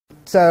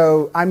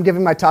So I'm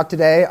giving my talk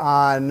today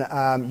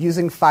on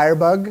using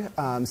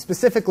Firebug,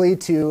 specifically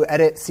to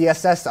edit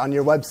CSS on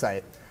your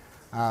website.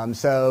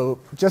 So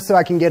just so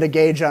I can get a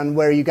gauge on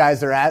where you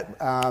guys are at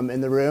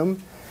in the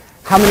room,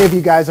 how many of you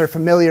guys are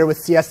familiar with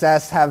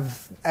CSS,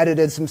 have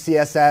edited some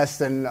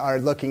CSS, and are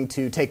looking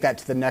to take that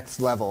to the next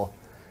level?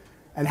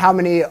 And how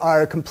many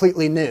are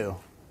completely new?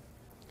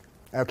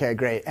 OK,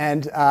 great.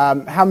 And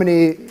how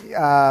many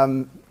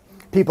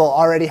people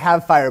already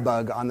have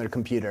Firebug on their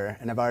computer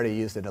and have already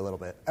used it a little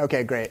bit?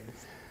 OK, great.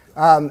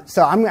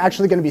 So I'm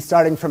actually going to be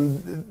starting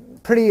from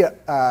pretty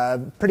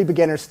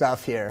beginner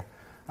stuff here.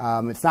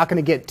 It's not going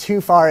to get too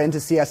far into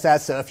CSS.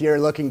 So if you're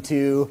looking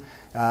to,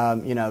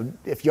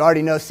 if you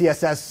already know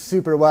CSS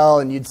super well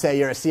and you'd say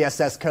you're a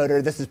CSS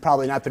coder, this is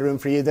probably not the room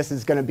for you. This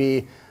is going to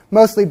be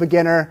mostly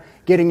beginner,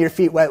 getting your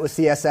feet wet with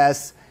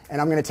CSS. And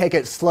I'm going to take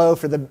it slow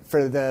for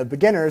the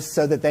beginners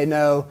so that they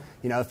know,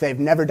 if they've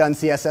never done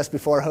CSS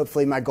before,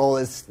 hopefully my goal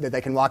is that they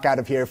can walk out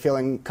of here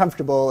feeling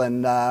comfortable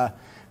and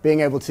being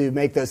able to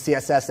make those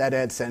CSS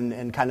edits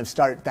and kind of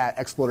start that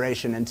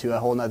exploration into a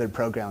whole other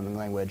programming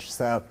language.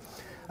 So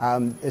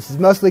this is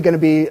mostly going to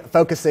be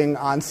focusing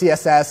on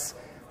CSS,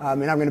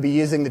 and I'm going to be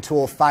using the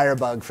tool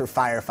Firebug for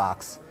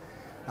Firefox.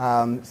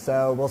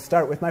 So we'll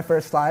start with my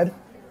first slide.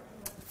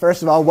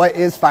 First of all, what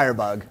is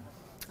Firebug?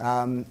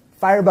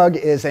 Firebug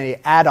is an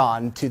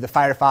add-on to the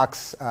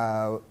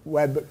Firefox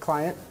web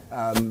client,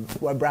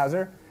 web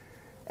browser.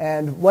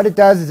 And what it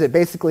does is it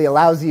basically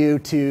allows you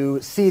to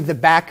see the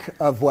back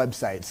of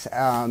websites.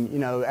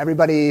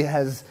 Everybody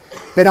has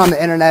been on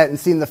the internet and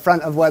seen the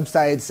front of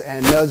websites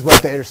and knows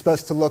what they're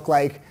supposed to look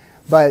like.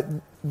 But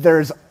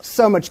there's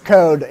so much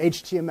code,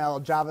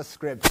 HTML,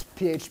 JavaScript,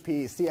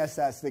 PHP,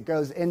 CSS, that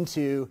goes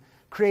into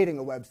creating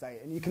a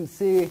website. And you can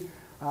see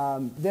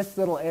this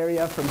little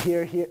area from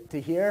here to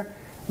here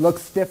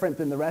looks different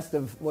than the rest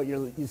of what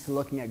you're used to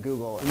looking at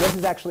Google. And this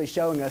is actually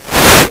showing us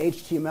the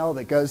HTML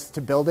that goes to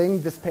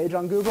building this page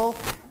on Google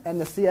and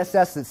the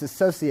CSS that's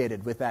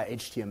associated with that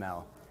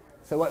HTML.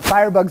 So what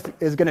Firebug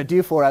is going to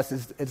do for us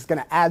is it's going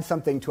to add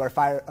something to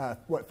our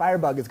what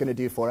Firebug is going to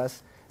do for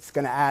us. It's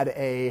going to add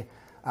a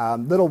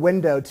little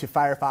window to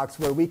Firefox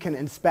where we can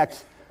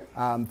inspect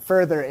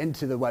further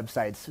into the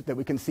websites, that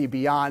we can see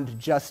beyond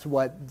just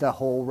what the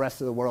whole rest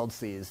of the world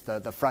sees,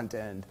 the front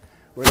end.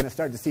 We're going to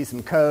start to see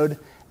some code.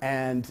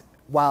 And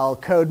while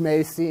code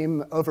may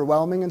seem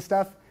overwhelming and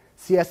stuff,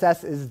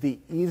 CSS is the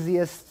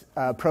easiest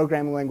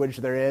programming language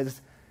there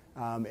is.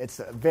 It's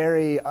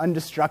very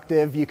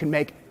undestructive. You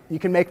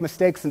can make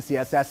mistakes in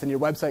CSS, and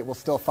your website will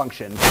still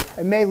function.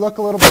 It may look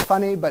a little bit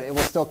funny, but it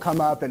will still come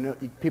up, and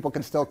people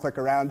can still click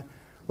around.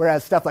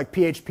 Whereas stuff like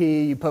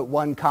PHP, you put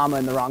one comma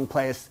in the wrong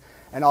place,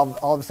 and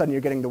all of a sudden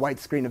you're getting the white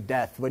screen of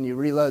death when you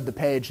reload the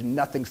page and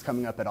nothing's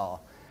coming up at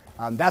all.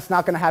 That's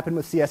not going to happen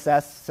with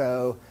CSS,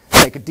 so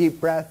take a deep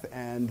breath,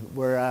 and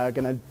we're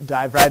going to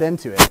dive right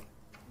into it.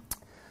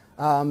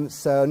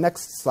 So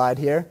next slide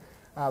here.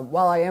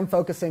 While I am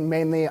focusing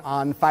mainly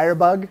on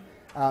Firebug,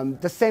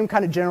 the same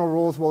kind of general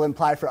rules will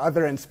apply for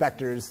other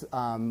inspectors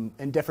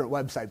in different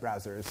website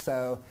browsers.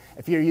 So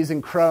if you're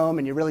using Chrome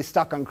and you're really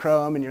stuck on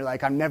Chrome and you're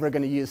like, I'm never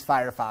going to use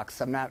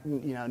Firefox. I'm not,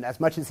 as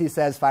much as he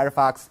says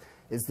Firefox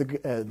is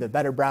the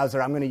better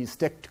browser, I'm going to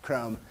stick to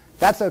Chrome.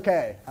 That's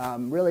OK.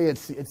 Really,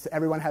 it's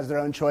everyone has their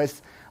own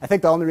choice. I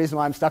think the only reason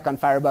why I'm stuck on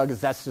Firebug is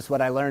that's just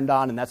what I learned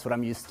on, and that's what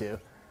I'm used to.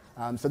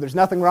 So there's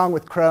nothing wrong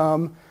with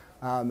Chrome.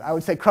 I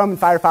would say Chrome and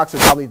Firefox are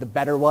probably the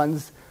better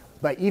ones.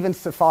 But even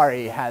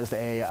Safari has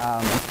a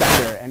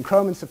inspector. And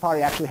Chrome and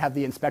Safari actually have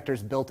the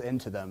inspectors built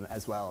into them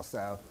as well.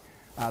 So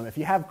if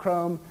you have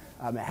Chrome,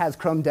 it has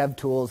Chrome Dev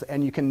Tools.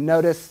 And you can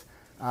notice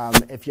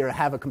if you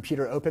have a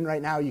computer open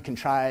right now, you can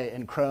try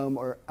in Chrome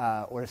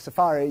or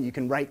Safari, you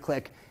can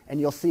right-click. And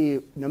you'll see,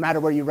 no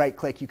matter where you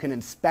right-click, you can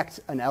inspect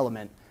an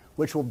element,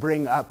 which will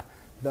bring up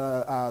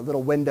the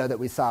little window that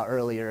we saw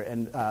earlier,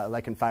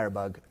 like in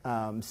Firebug.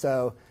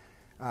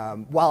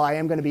 While I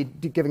am going to be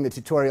giving the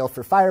tutorial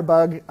for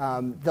Firebug,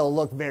 they'll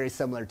look very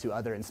similar to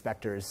other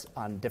inspectors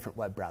on different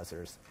web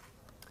browsers.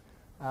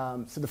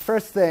 So the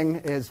first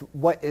thing is,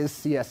 what is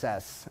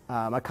CSS?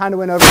 I kind of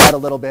went over that a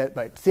little bit,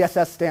 but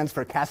CSS stands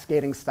for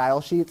Cascading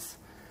Style Sheets.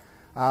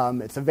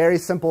 It's a very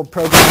simple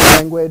programming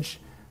language.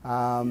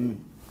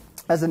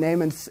 As the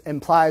name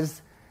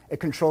implies,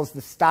 it controls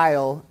the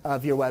style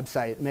of your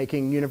website,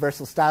 making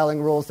universal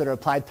styling rules that are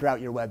applied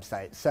throughout your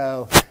website.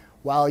 So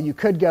while you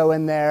could go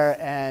in there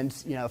and,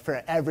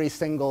 for every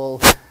single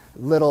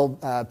little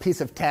piece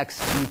of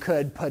text, you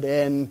could put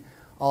in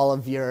all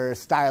of your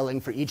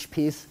styling for each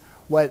piece,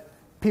 what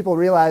people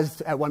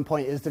realized at one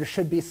point is there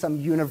should be some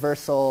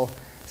universal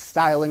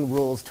styling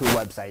rules to a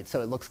website,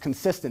 so it looks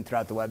consistent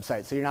throughout the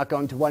website. So you're not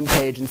going to one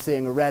page and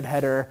seeing a red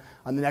header.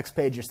 On the next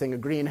page, you're seeing a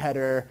green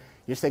header.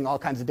 You're seeing all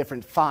kinds of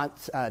different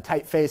fonts,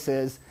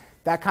 typefaces.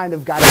 That kind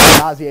of got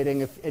nauseating.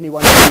 If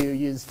anyone of you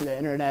used the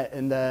internet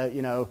in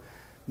the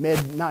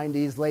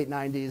mid-90s, late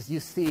 90s,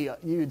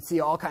 you'd see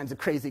all kinds of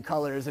crazy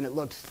colors, and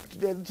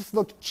it just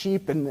looked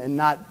cheap and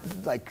not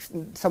like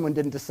someone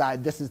didn't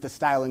decide this is the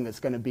styling that's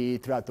going to be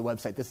throughout the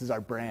website. This is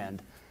our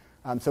brand.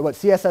 So what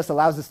CSS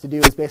allows us to do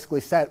is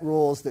basically set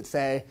rules that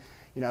say,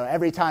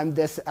 every time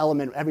this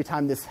element, every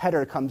time this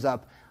header comes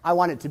up, I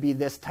want it to be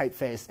this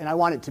typeface, and I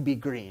want it to be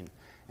green.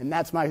 And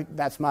that's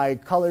my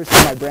colors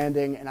for my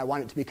branding, and I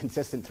want it to be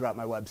consistent throughout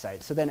my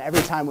website. So then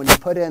every time when you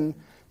put in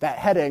that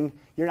heading,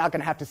 you're not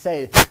going to have to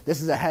say,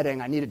 this is a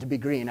heading, I need it to be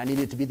green, I need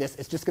it to be this.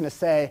 It's just going to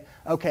say,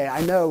 OK,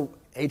 I know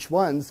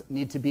H1s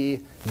need to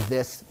be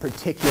this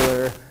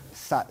particular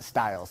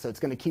style. So it's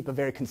going to keep a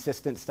very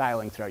consistent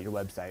styling throughout your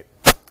website.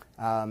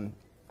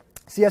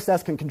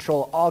 CSS can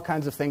control all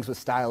kinds of things with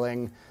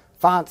styling: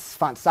 fonts,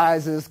 font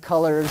sizes,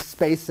 colors,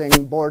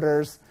 spacing,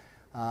 borders,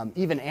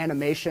 even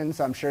animation.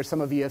 So I'm sure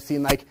some of you have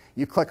seen, like,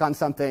 you click on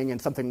something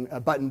and a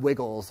button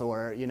wiggles,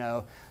 or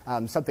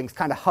something's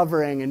kind of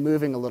hovering and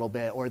moving a little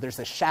bit, or there's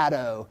a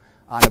shadow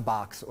on a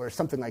box or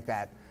something like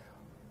that.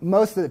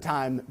 Most of the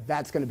time,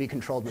 that's going to be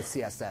controlled with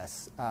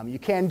CSS. You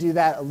can do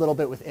that a little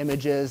bit with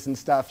images and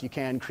stuff. You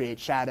can create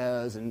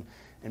shadows and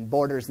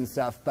borders and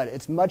stuff, but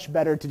it's much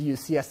better to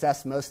use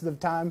CSS most of the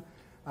time,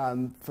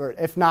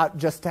 if not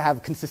just to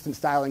have consistent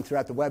styling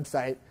throughout the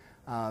website,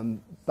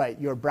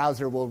 but your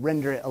browser will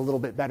render it a little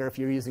bit better if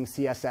you're using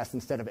CSS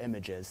instead of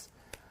images.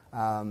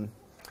 Again,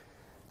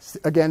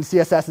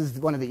 CSS is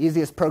one of the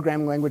easiest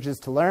programming languages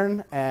to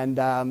learn, and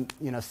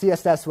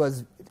CSS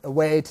was a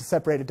way to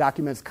separate a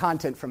document's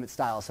content from its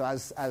style. So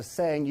as I was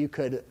saying, you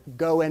could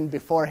go in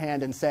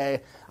beforehand and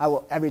say,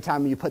 every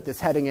time you put this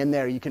heading in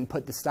there, you can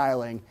put the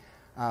styling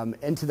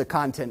into the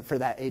content for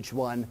that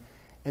H1.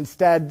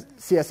 Instead,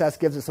 CSS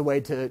gives us a way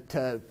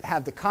to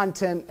have the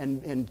content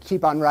and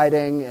keep on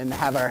writing and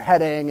have our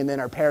heading and then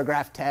our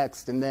paragraph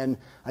text and then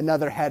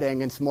another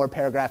heading and some more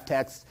paragraph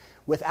text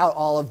without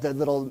all of the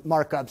little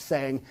markups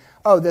saying,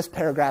 oh, this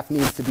paragraph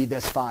needs to be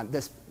this font,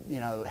 this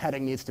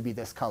heading needs to be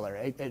this color.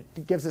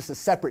 It gives us a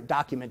separate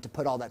document to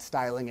put all that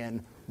styling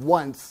in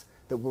once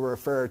that will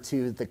refer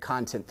to the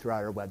content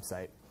throughout our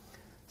website.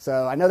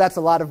 So I know that's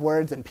a lot of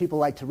words, and people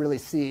like to really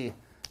see,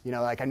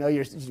 like, I know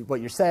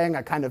what you're saying,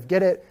 I kind of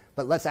get it,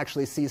 but let's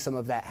actually see some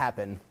of that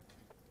happen.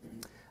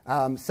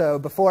 So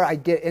before I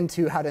get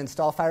into how to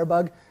install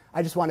Firebug,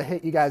 I just want to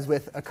hit you guys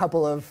with a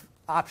couple of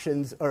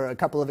options or a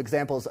couple of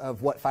examples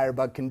of what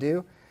Firebug can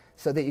do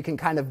so that you can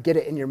kind of get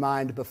it in your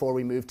mind before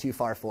we move too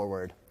far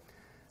forward.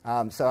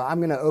 So I'm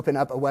going to open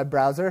up a web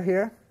browser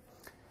here,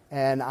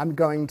 and I'm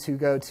going to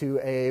go to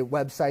a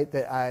website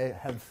that I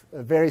have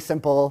a very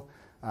simple,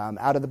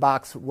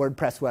 out-of-the-box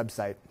WordPress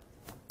website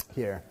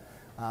here.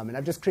 And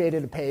I've just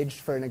created a page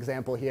for an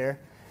example here.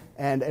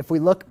 And if we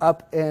look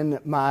up in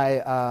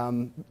my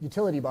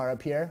utility bar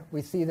up here,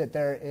 we see that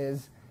there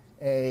is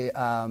a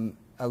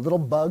little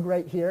bug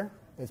right here.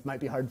 This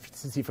might be hard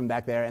to see from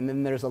back there. And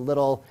then there's a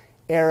little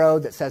arrow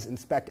that says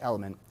Inspect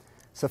Element.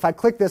 So if I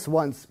click this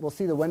once, we'll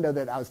see the window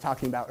that I was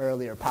talking about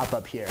earlier pop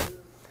up here.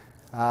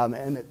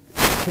 Can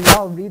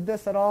y'all read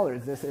this at all? Or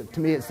is this, to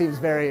me, it seems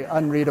very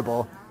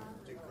unreadable.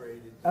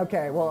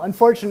 OK, well,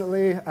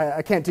 unfortunately,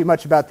 I can't do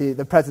much about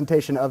the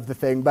presentation of the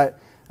thing. But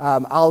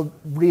I'll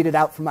read it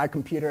out from my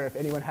computer if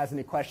anyone has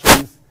any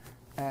questions.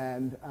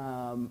 And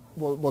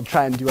we'll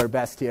try and do our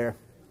best here.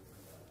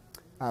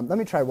 Let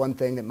me try one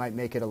thing that might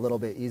make it a little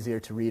bit easier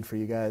to read for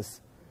you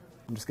guys.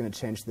 I'm just going to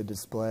change the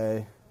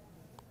display.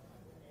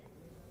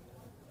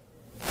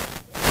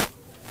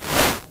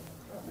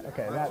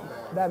 OK,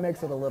 that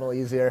makes it a little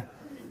easier.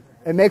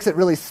 It makes it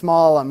really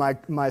small on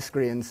my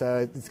screen,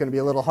 so it's going to be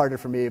a little harder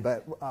for me,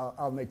 but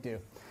I'll make do.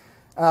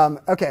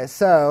 OK,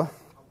 so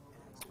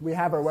we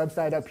have our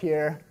website up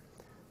here.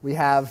 We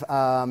have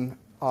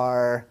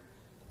our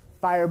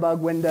Firebug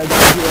window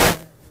down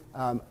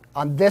here.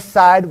 On this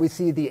side, we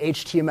see the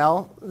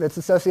HTML that's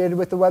associated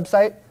with the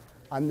website.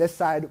 On this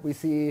side, we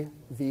see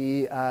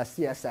the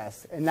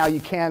CSS. And now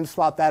you can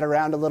swap that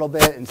around a little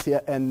bit,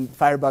 and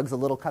Firebug's a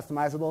little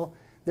customizable.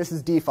 This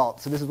is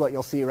default, so this is what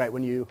you'll see right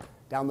when you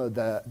download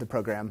the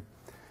program.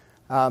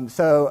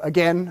 So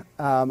again,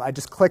 I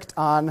just clicked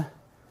on,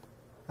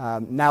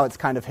 now it's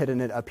kind of hidden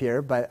it up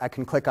here, but I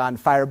can click on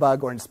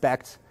Firebug or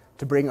Inspect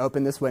to bring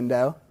open this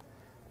window.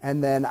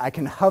 And then I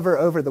can hover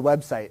over the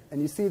website.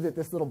 And you see that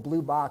this little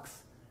blue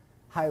box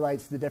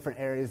highlights the different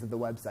areas of the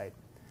website.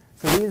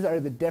 So these are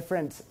the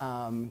different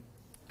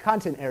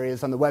content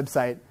areas on the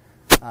website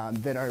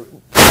that are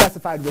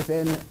specified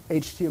within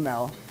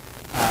HTML.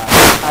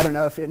 I don't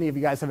know if any of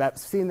you guys have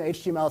seen the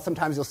HTML.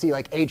 Sometimes you'll see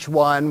like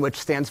H1, which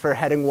stands for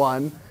heading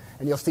 1.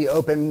 And you'll see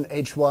open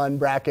H1,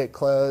 bracket,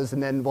 close.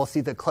 And then we'll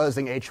see the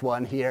closing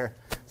H1 here.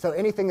 So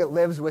anything that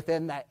lives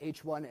within that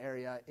H1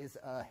 area is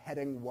a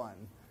heading 1.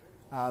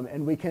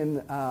 And we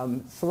can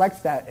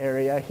select that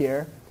area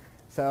here.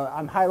 So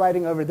I'm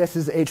highlighting over this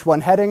is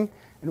H1 heading.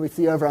 And we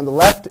see over on the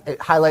left, it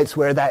highlights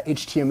where that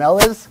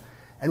HTML is.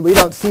 And we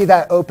don't see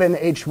that open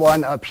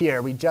H1 up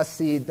here. We just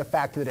see the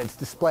fact that it's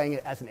displaying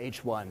it as an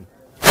H1.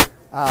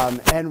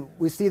 And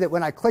we see that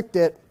when I clicked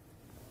it,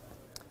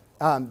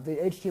 the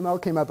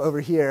HTML came up over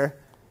here.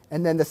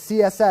 And then the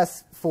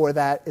CSS for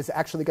that is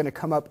actually going to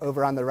come up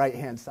over on the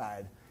right-hand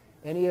side.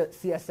 Any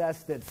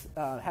CSS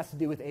that has to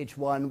do with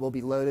H1 will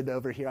be loaded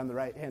over here on the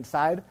right-hand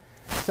side.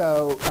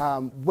 So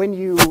when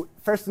you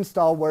first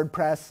install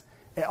WordPress,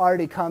 it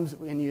already comes,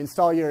 when you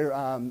install your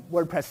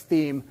WordPress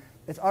theme,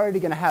 it's already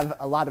going to have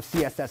a lot of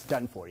CSS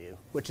done for you,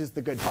 which is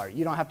the good part.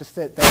 You don't have to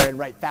sit there and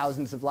write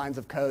thousands of lines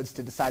of codes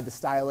to decide the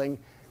styling.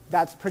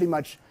 That's pretty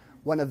much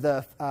one of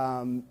the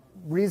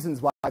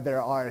reasons why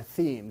there are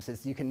themes,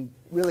 is you can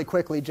really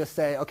quickly just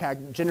say, OK, I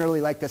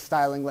generally like this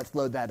styling. Let's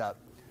load that up.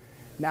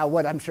 Now,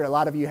 what I'm sure a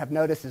lot of you have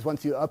noticed is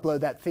once you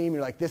upload that theme,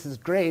 you're like, this is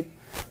great,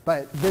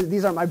 but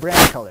these aren't my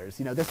brand colors.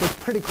 This is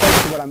pretty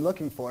close to what I'm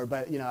looking for,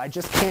 but I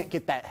just can't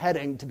get that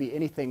heading to be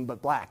anything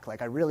but black.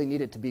 Like, I really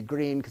need it to be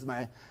green because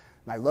my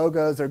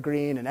logos are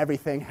green and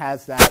everything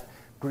has that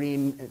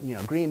green.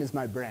 Green is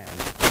my brand.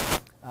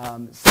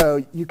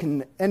 So you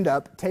can end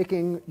up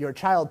taking your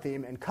child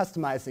theme and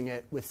customizing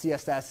it with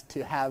CSS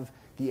to have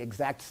the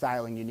exact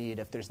styling you need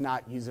if there's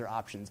not user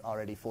options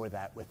already for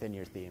that within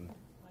your theme.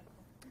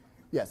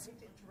 Yes? I hate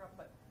to interrupt,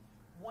 but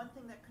one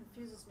thing that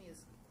confuses me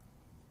is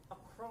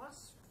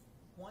across,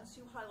 once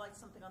you highlight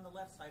something on the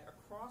left side,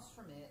 across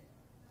from it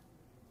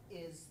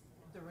is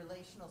the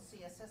relational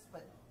CSS,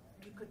 but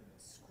you could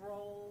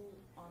scroll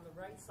on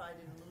the right side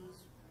and lose.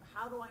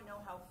 How do I know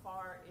how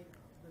far it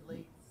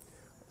relates?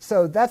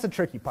 So that's a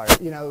tricky part.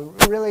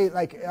 Really,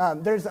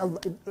 there is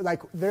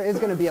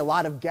going to be a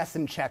lot of guess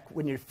and check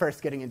when you're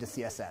first getting into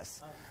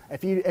CSS.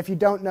 If you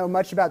don't know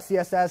much about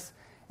CSS,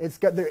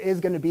 there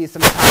is going to be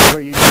some times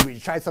where you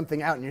try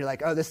something out and you're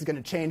like, oh, this is going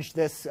to change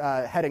this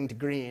heading to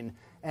green,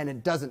 and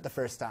it doesn't the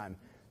first time.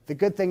 The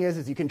good thing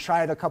is you can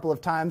try it a couple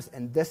of times,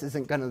 and this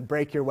isn't going to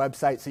break your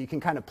website, so you can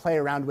kind of play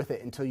around with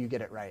it until you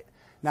get it right.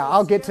 Now, so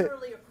I'll get to.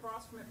 Generally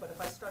across from it, but if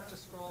I start to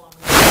scroll,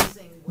 I'm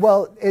losing.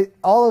 Well,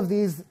 all of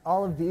these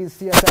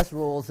CSS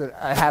rules that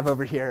I have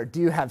over here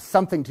do have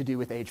something to do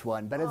with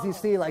H1. But as you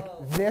see,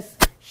 this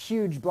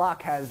huge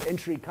block has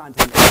entry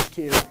content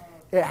H2.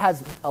 It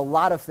has a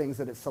lot of things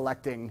that it's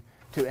selecting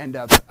to end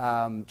up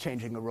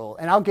changing a rule.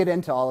 And I'll get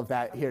into all of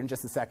that here in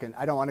just a second.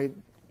 I don't want to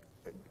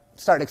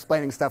start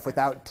explaining stuff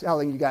without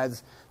telling you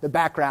guys the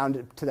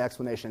background to the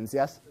explanations.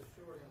 Yes? The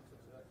short answer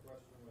to that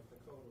question,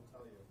 the code will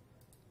tell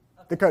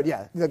you. The code,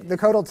 yeah. The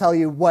code will tell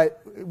you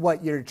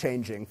what you're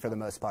changing for the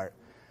most part.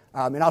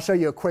 And I'll show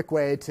you a quick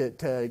way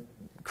to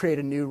create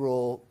a new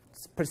rule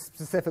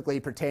specifically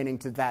pertaining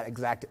to that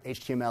exact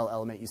HTML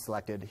element you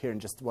selected here in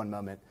just one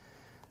moment.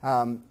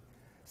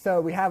 So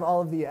we have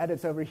all of the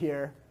edits over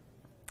here.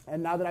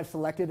 And now that I've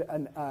selected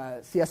a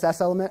CSS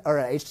element or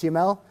an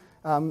HTML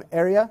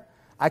area,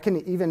 I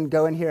can even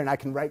go in here and I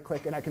can right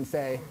click and I can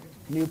say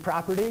new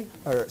property,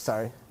 or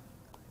sorry,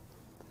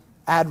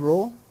 add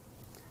rule.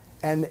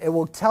 And it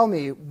will tell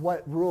me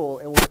what rule.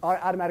 It will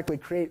automatically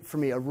create for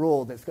me a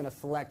rule that's going to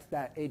select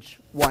that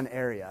H1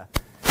 area.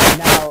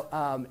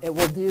 Now, it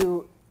will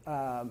do,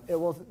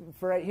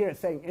 for right here, it's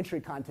saying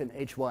entry content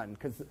H1,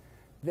 because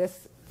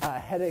this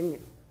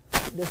heading,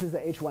 this is the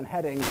H1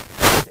 heading.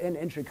 It's in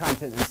entry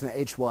content, it's in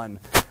H1.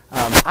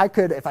 I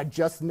could, if I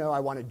just know I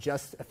want to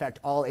just affect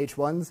all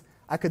H1s,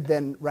 I could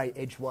then write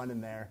H1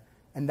 in there,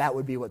 and that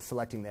would be what's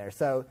selecting there.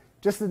 So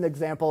just as an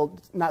example,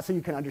 not so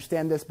you can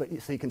understand this, but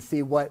so you can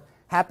see what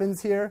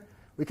happens here.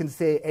 We can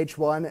say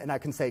H1, and I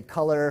can say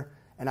color,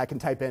 and I can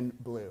type in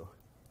blue.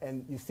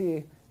 And you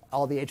see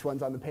all the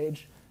H1s on the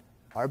page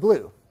are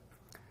blue.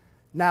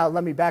 Now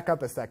let me back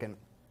up a second.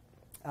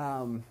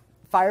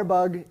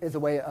 Firebug is a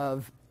way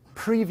of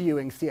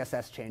previewing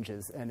CSS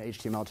changes and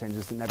HTML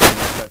changes and everything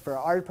else. But for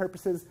our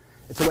purposes,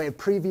 it's a way of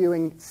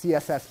previewing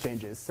CSS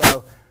changes.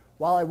 So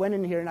while I went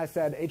in here and I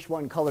said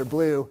H1 color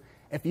blue,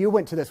 if you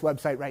went to this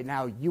website right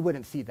now, you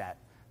wouldn't see that.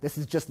 This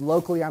is just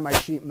locally on my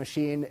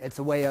machine. It's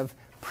a way of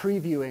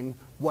previewing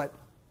what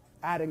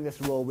adding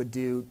this rule would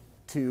do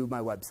to my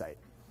website.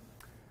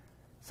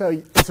 So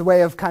it's a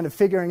way of kind of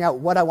figuring out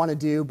what I want to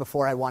do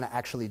before I want to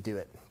actually do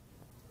it.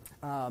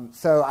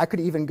 So I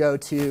could even go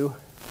to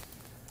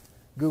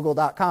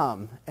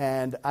google.com,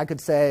 and I could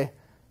say,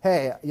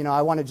 hey,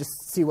 I want to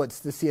just see what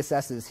the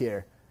CSS is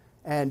here.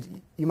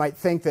 And you might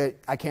think that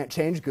I can't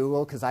change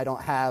Google because I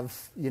don't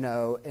have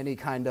any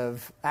kind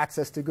of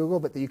access to Google,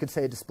 but you could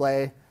say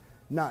display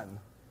none.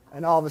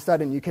 And all of a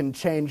sudden, you can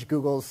change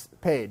Google's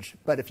page.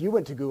 But if you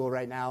went to Google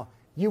right now,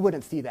 you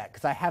wouldn't see that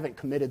because I haven't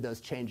committed those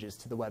changes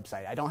to the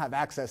website. I don't have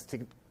access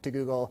to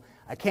Google.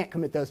 I can't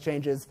commit those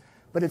changes.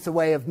 But it's a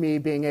way of me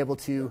being able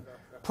to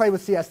play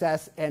with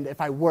CSS. And if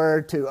I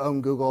were to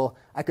own Google,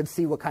 I could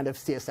see what kind of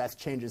CSS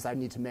changes I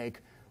need to make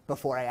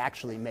before I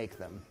actually make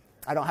them.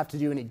 I don't have to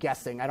do any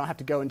guessing. I don't have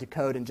to go into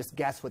code and just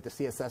guess what the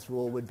CSS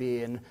rule would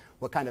be and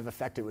what kind of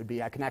effect it would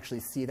be. I can actually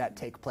see that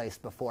take place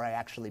before I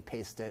actually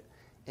paste it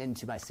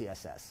into my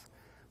CSS.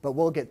 But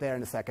we'll get there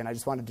in a second. I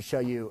just wanted to show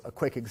you a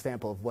quick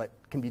example of what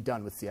can be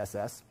done with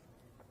CSS.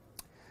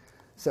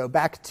 So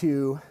back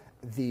to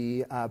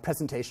the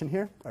presentation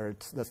here, or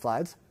the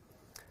slides.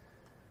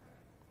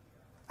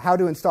 How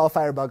to install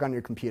Firebug on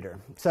your computer.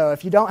 So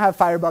if you don't have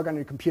Firebug on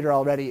your computer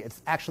already,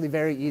 it's actually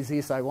very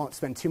easy, so I won't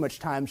spend too much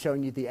time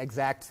showing you the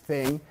exact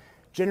thing.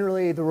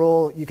 Generally, the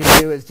rule you can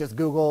do is just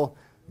Google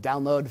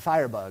download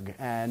Firebug.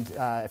 And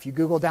if you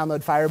Google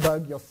download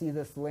Firebug, you'll see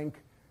this link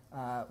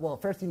well,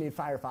 first you need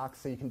Firefox,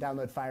 so you can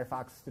download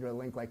Firefox through a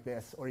link like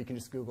this, or you can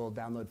just Google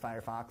download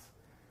Firefox.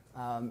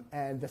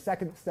 And the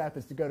second step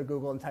is to go to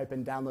Google and type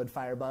in download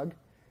Firebug.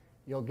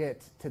 You'll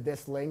get to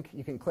this link.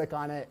 You can click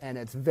on it, and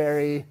it's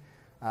very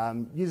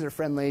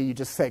user-friendly. You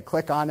just say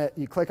click on it.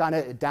 You click on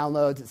it, it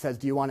downloads. It says,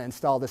 do you want to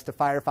install this to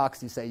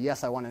Firefox? You say,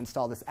 yes, I want to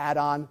install this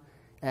add-on.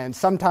 And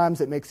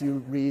sometimes it makes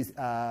you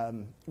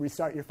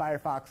restart your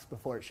Firefox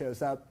before it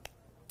shows up.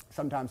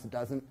 Sometimes it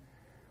doesn't.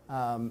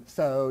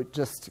 So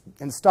just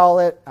install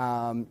it.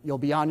 You'll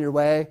be on your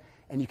way.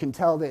 And you can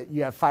tell that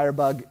you have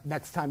Firebug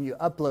next time you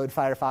upload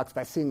Firefox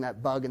by seeing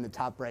that bug in the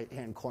top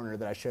right-hand corner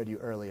that I showed you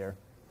earlier.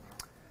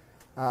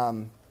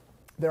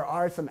 There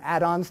are some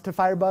add-ons to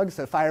Firebug.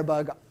 So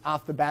Firebug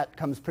off the bat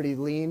comes pretty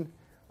lean.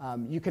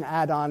 You can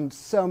add on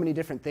so many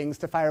different things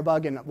to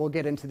Firebug, and we'll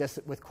get into this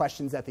with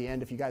questions at the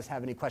end if you guys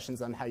have any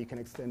questions on how you can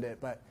extend it.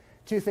 But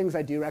two things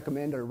I do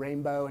recommend are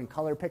Rainbow and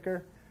Color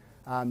Picker.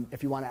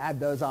 If you want to add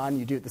those on,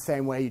 you do it the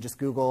same way. You just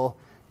Google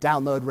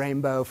download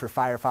Rainbow for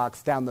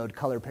Firefox, download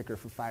Color Picker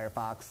for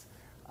Firefox,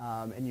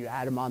 and you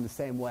add them on the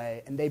same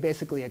way. And they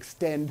basically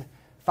extend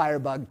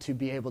Firebug to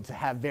be able to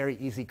have very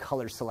easy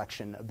color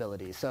selection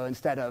ability. So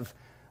instead of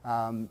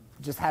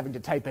just having to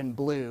type in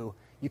blue,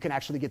 you can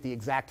actually get the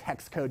exact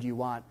hex code you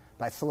want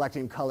by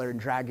selecting color and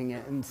dragging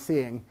it and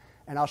seeing.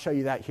 And I'll show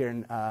you that here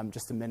in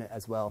just a minute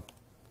as well.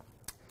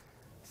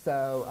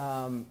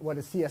 So what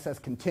is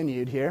CSS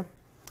continued here?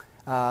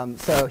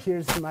 So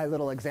here's my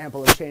little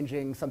example of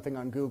changing something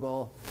on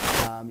Google.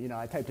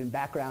 I typed in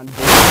background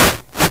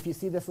blue. If you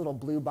see this little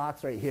blue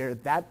box right here,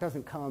 that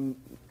doesn't come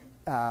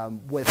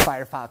with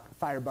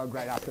Firebug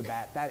right off the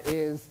bat. That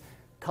is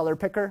Color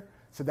Picker.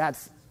 So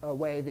that's a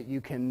way that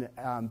you can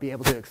be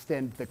able to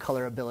extend the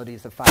color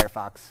abilities of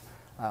Firefox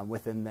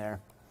within there.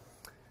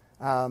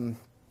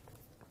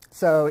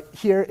 So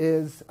here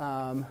is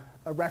a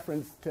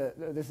reference to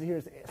this.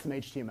 Here's some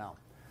HTML.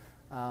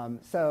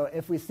 So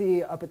if we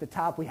see up at the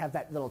top, we have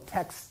that little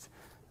text.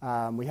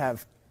 We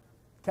have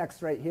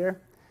text right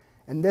here.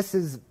 And this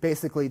is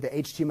basically the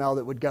HTML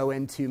that would go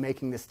into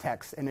making this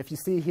text. And if you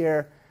see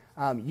here,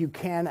 you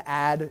can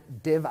add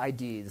div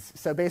IDs.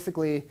 So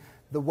basically,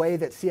 the way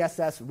that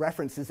CSS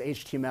references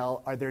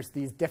HTML are there's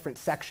these different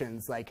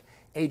sections like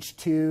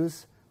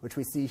H2s, which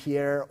we see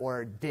here,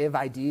 or div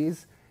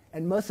IDs.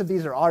 And most of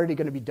these are already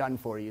going to be done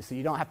for you. So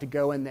you don't have to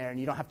go in there and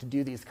you don't have to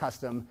do these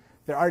custom.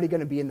 They're already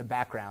going to be in the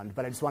background.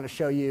 But I just want to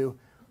show you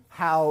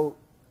how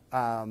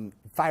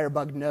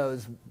Firebug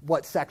knows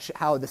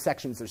how the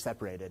sections are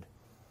separated.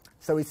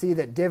 So we see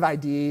that div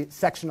ID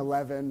section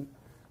 11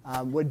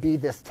 would be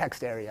this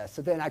text area.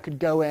 So then I could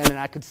go in and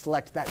I could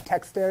select that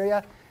text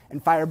area.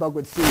 And Firebug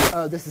would see,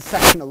 oh, this is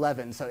section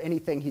 11. So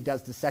anything he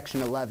does to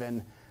section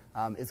 11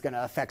 is going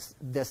to affect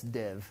this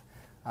div.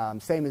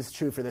 Same is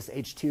true for this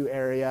H2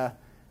 area,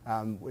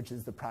 which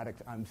is the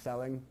product I'm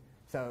selling.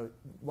 So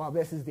while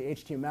this is the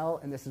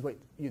HTML and this is what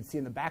you'd see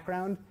in the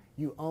background,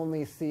 you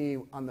only see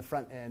on the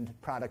front end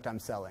product I'm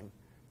selling.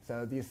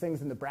 So these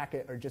things in the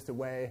bracket are just a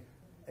way,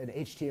 an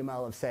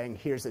HTML of saying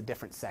here's a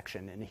different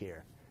section in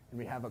here. And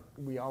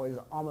we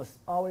almost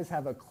always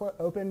have a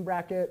open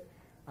bracket,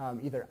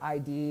 either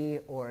ID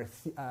or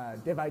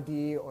div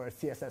ID or a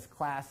CSS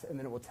class, and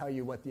then it will tell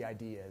you what the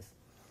ID is.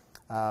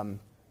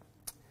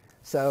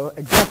 So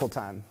example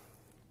time.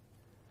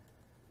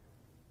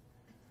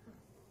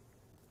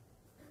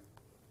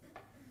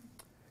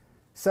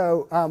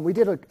 So we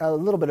did a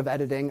little bit of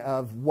editing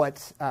of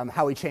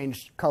how we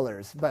changed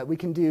colors, but we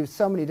can do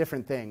so many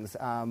different things.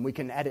 We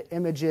can edit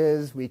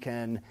images, we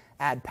can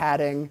add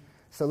padding.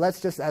 So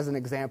let's just, as an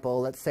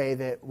example, let's say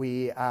that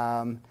we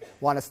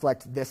want to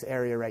select this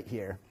area right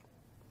here.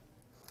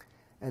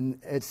 And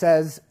it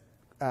says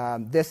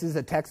this is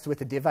a text with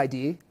a div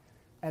ID.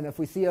 And if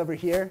we see over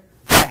here,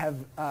 I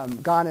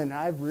have gone and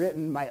I've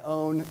written my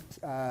own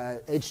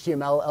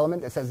HTML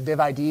element that says div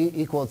ID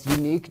equals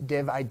unique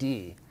div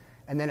ID.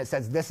 And then it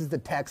says this is the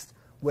text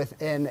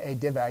within a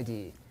div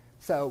ID.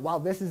 So while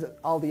this is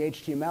all the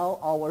HTML,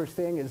 all we're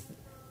seeing is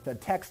the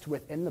text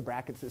within the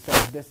brackets that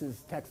says this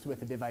is text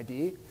with a div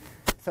ID.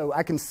 So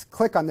I can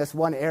click on this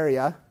one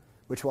area,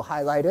 which will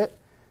highlight it.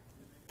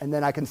 And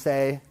then I can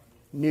say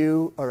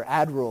new or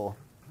add rule.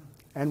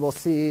 And we'll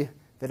see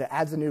that it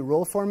adds a new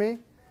rule for me.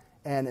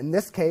 And in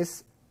this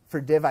case,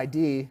 for div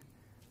ID,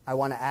 I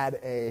want to add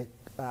a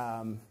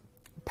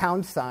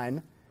pound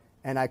sign.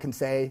 And I can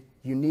say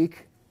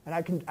unique.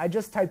 And I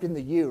just typed in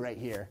the U right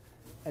here.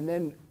 And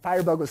then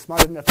Firebug was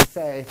smart enough to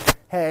say,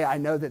 hey, I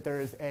know that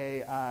there's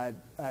a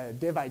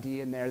div ID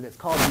in there that's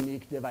called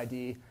unique div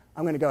ID.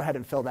 I'm going to go ahead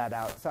and fill that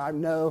out. So I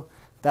know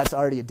that's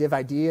already a div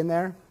ID in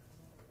there.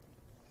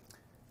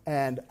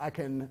 And I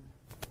can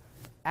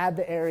add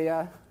the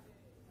area,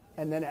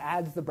 and then it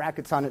adds the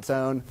brackets on its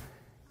own.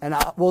 And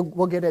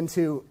we'll get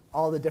into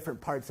all the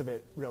different parts of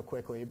it real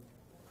quickly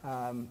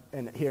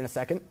here in a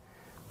second.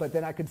 But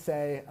then I could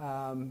say,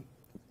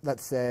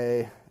 let's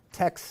say,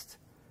 text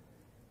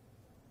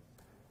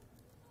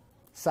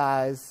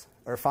size,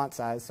 or font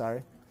size,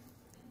 sorry.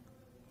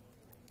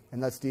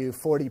 And let's do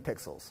 40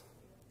 pixels.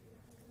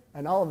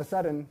 And all of a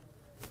sudden,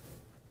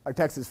 our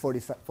text is 40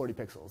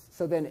 pixels.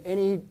 So then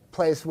any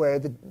place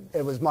where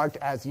it was marked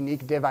as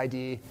unique div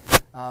ID,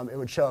 it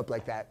would show up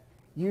like that.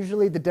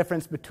 Usually the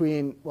difference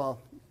between, well,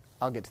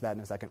 I'll get to that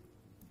in a second.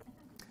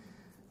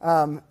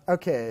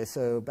 OK,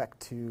 so back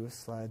to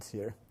slides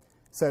here.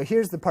 So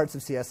here's the parts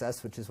of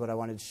CSS, which is what I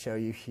wanted to show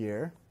you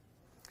here.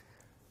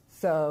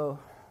 So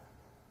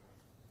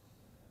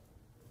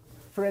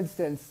for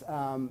instance,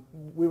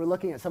 we were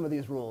looking at some of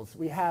these rules.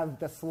 We have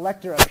the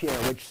selector up here,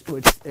 which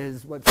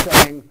is what's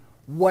saying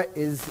what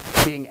is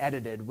being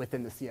edited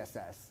within the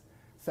CSS.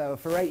 So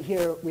for right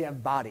here, we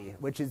have body,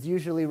 which is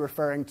usually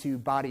referring to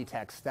body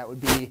text. That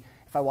would be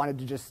if I wanted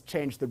to just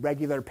change the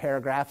regular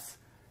paragraphs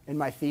in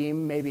my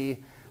theme.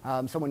 Maybe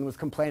someone was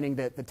complaining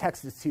that the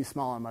text is too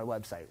small on my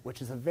website,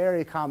 which is a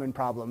very common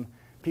problem.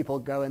 People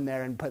go in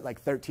there and put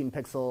like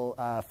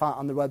 13-pixel font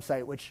on their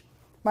website, which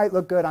might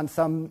look good on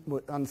some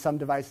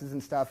devices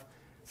and stuff.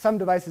 Some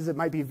devices, it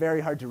might be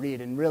very hard to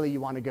read, and really you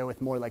want to go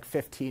with more like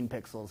 15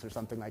 pixels or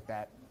something like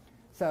that.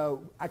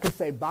 So I could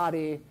say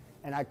body,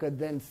 and I could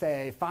then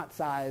say font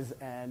size,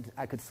 and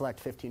I could select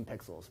 15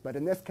 pixels. But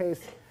in this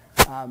case,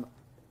 I'm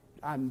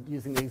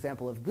using the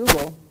example of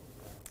Google.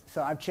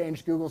 So I've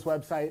changed Google's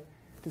website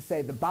to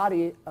say the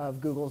body of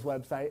Google's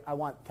website. I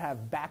want to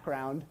have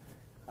background,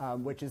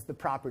 which is the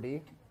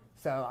property.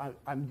 So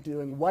I'm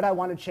doing what I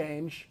want to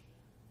change,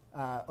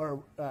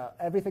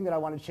 everything that I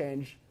want to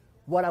change,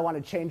 what I want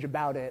to change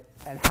about it,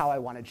 and how I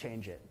want to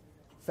change it.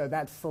 So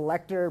that's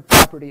selector,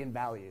 property, and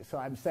value. So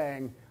I'm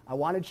saying I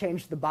want to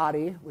change the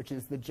body, which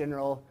is the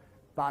general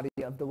body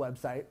of the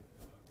website.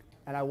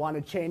 And I want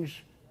to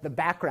change the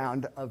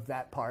background of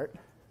that part.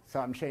 So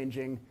I'm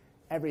changing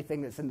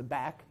everything that's in the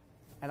back.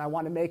 And I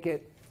want to make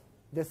it,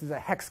 this is a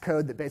hex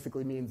code that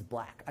basically means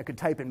black. I could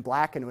type in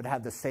black, and it would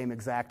have the same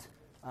exact,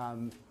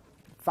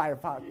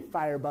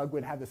 Firebug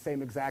would have the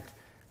same exact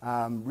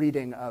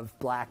reading of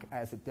black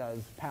as it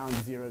does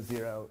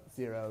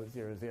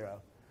 #00000.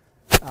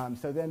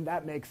 So then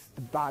that makes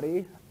the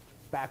body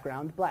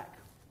background black.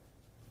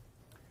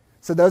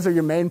 So those are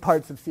your main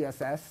parts of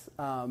CSS.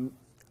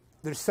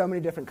 There's so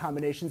many different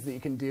combinations that you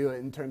can do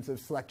in terms of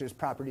selectors,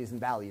 properties, and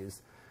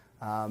values.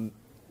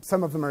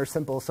 Some of them are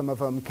simple. Some of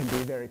them can be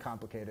very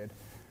complicated.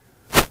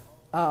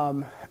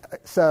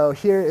 So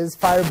here is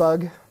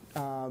Firebug.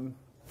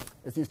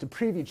 It's used to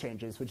preview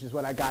changes, which is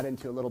what I got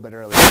into a little bit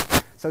earlier.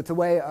 So it's a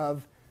way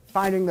of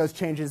finding those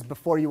changes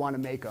before you want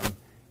to make them.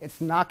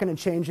 It's not going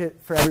to change it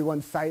for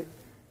everyone's site,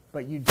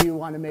 but you do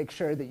want to make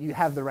sure that you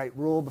have the right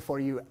rule before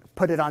you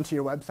put it onto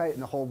your website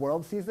and the whole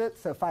world sees it.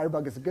 So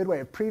Firebug is a good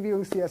way of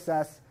previewing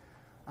CSS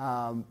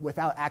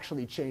without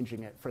actually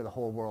changing it for the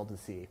whole world to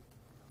see.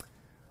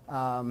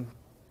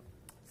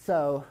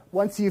 So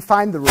once you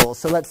find the rule,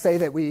 so let's say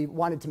that we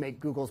wanted to make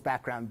Google's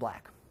background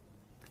black.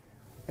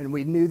 And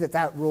we knew that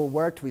that rule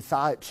worked. We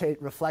saw it change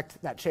reflect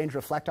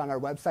on our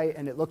website,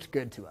 and it looked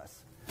good to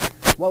us.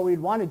 What we'd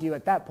want to do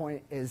at that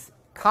point is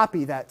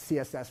copy that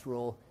CSS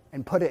rule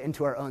and put it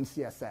into our own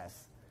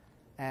CSS.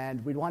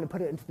 And we'd want to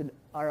put it into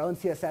our own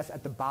CSS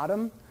at the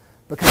bottom,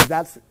 because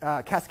that's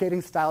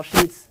Cascading Style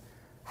Sheets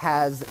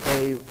has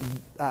a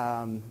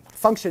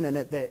function in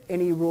it that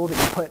any rule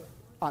that you put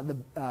on the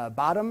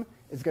bottom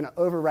is going to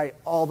overwrite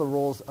all the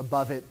rules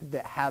above it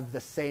that have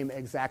the same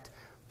exact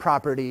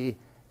property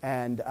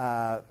and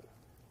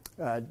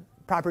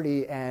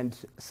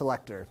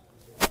selector.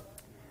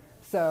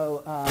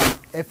 So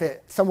if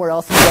it somewhere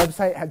else in the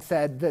website had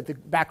said that the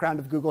background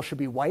of Google should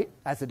be white,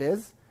 as it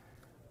is,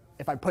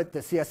 if I put the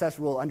CSS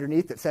rule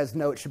underneath that says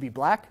no, it should be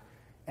black,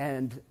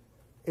 and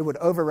it would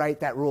overwrite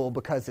that rule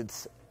because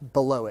it's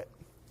below it.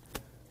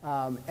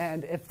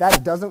 And if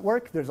that doesn't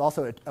work, there's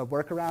also a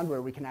workaround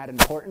where we can add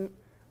important.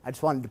 I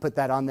just wanted to put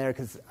that on there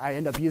because I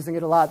end up using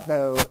it a lot,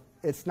 though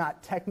it's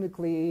not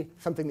technically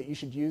something that you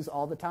should use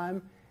all the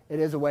time.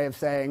 It is a way of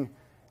saying,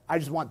 I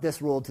just want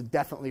this rule to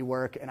definitely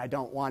work, and I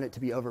don't want it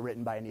to be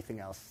overwritten by anything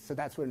else. So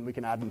that's when we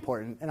can add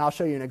important. And I'll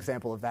show you an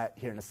example of that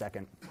here in a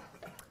second.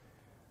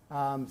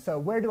 So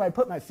where do I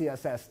put my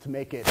CSS to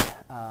make it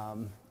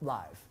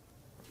live?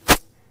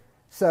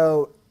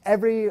 So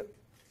every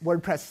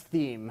WordPress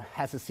theme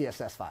has a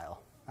CSS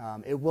file.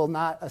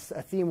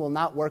 A theme will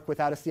not work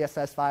without a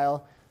CSS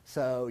file.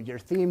 So your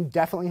theme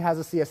definitely has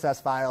a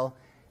CSS file,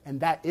 and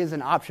that is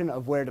an option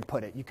of where to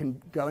put it. You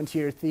can go into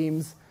your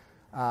theme's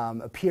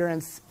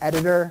appearance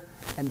editor,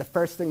 and the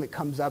first thing that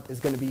comes up is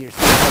going to be your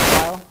CSS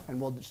file,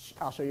 and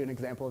I'll show you an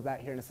example of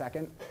that here in a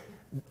second.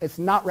 It's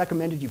not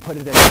recommended you put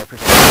it in there for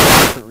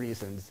several different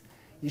reasons.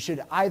 You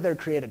should either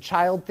create a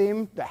child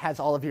theme that has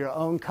all of your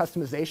own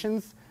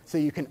customizations, so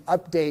you can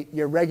update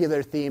your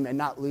regular theme and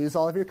not lose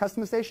all of your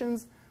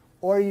customizations,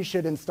 or you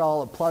should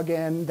install a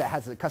plugin that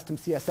has a custom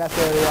CSS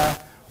area,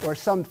 or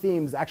some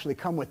themes actually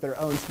come with their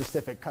own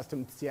specific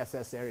custom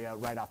CSS area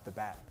right off the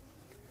bat.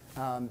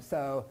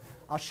 So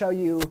I'll show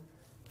you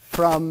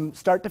from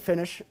start to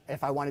finish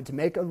if I wanted to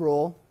make a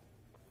rule,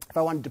 if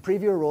I wanted to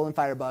preview a rule in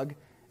Firebug,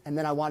 and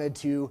then I wanted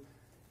to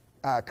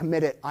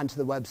commit it onto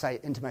the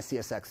website into my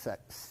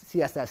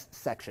CSS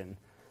section.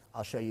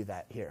 I'll show you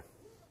that here.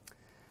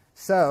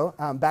 So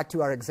back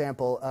to our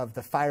example of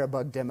the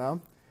Firebug demo.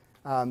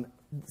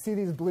 See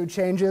these blue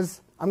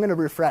changes? I'm going to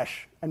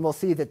refresh, and we'll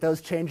see that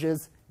those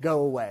changes go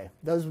away.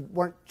 Those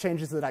weren't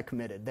changes that I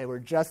committed. They were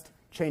just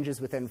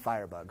changes within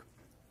Firebug.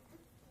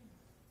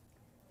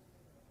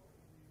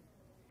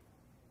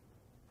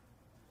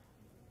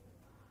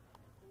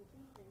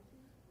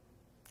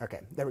 OK,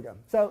 there we go.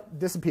 So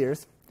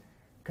disappears,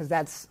 because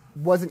that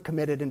wasn't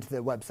committed into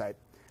the website.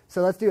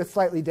 So let's do a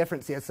slightly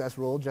different CSS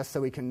rule, just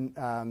so we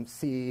can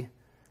see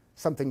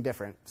something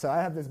different. So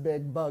I have this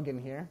big bug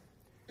in here,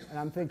 and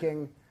I'm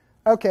thinking,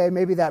 OK,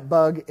 maybe that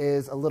bug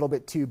is a little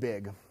bit too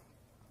big.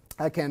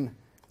 I can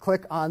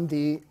click on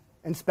the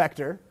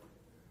inspector.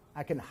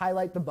 I can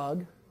highlight the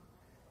bug.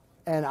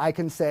 And I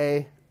can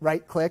say,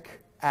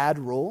 right-click, add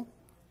rule.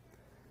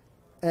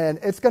 And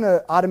it's going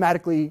to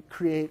automatically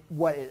create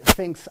what it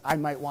thinks I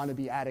might want to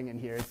be adding in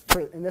here.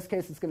 In this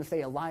case, it's going to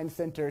say align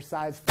center,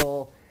 size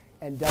full,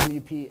 and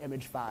WP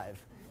image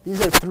 5.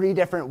 These are 3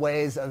 different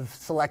ways of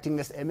selecting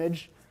this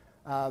image.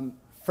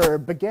 For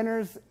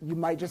beginners, you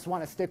might just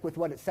want to stick with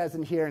what it says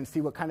in here and see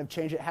what kind of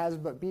change it has.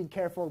 But be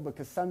careful,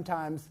 because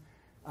sometimes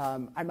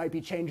I might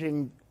be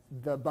changing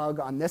the bug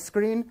on this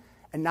screen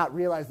and not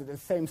realize that the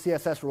same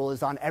CSS rule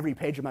is on every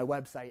page of my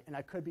website. And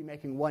I could be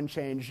making one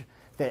change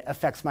that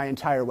affects my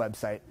entire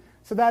website.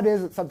 So that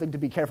is something to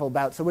be careful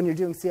about. So when you're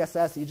doing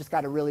CSS, you just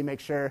got to really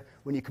make sure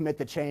when you commit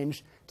the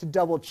change to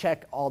double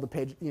check all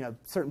the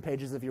certain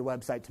pages of your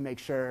website to make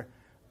sure,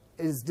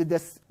 did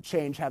this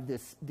change have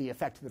the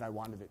effect that I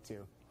wanted it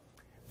to?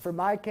 For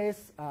my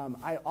case,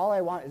 all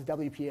I want is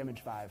WP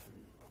image 5.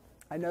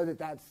 I know that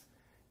that's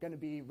going to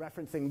be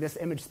referencing this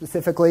image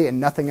specifically and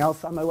nothing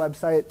else on my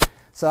website.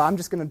 So I'm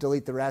just going to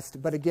delete the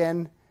rest. But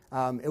again,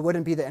 it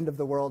wouldn't be the end of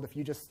the world if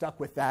you just stuck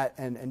with that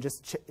and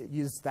just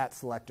used that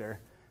selector.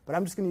 But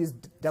I'm just going to use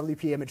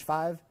WP image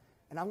 5.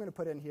 And I'm going to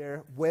put in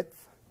here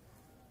width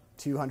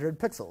 200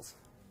 pixels.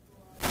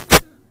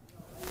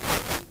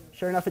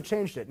 Sure enough, it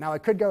changed it. Now, I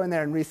could go in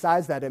there and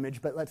resize that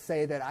image. But let's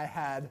say that I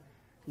had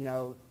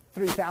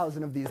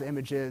 3,000 of these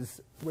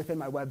images within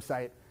my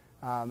website.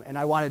 And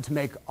I wanted to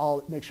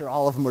make sure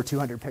all of them were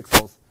 200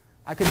 pixels.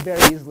 I could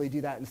very easily do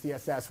that in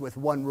CSS with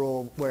one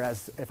rule,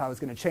 whereas if I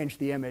was going to change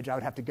the image, I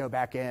would have to go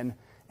back in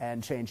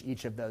and change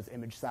each of those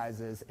image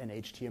sizes in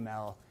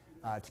HTML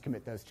to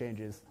commit those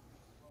changes.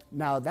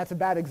 Now, that's a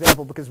bad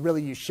example, because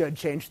really you should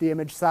change the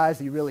image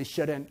size. You really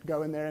shouldn't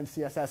go in there in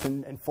CSS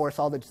and force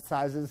all the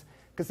sizes,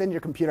 because then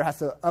your computer has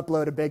to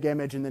upload a big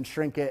image and then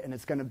shrink it, and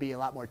it's going to be a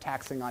lot more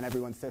taxing on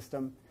everyone's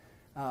system.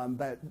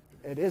 But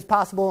it is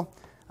possible.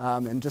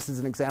 And just as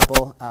an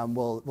example,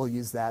 we'll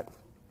use that.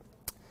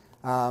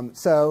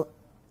 So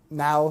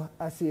now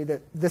I see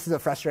that this is a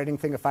frustrating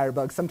thing of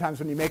Firebug. Sometimes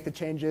when you make the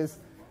changes,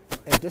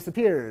 it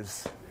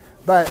disappears.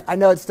 But I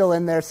know it's still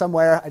in there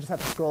somewhere. I just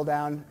have to scroll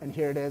down, and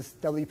here it is,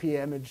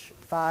 WP image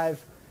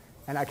 5.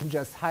 And I can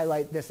just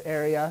highlight this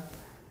area,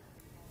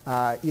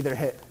 either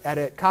hit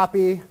Edit,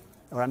 Copy,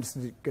 or I'm just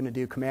going to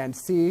do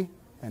Command-C,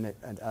 and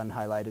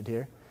unhighlighted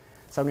here.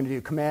 So I'm going to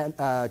do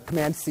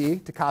Command-C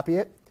to copy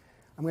it.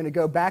 I'm going to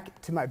go back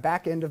to my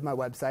back end of my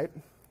website,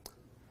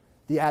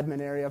 the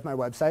admin area of my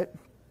website.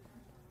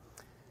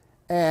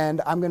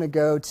 And I'm going to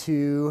go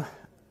to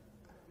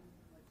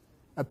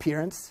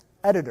Appearance,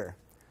 Editor.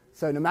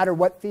 So no matter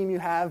what theme you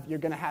have, you're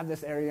going to have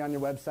this area on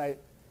your website,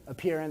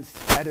 Appearance,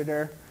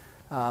 Editor.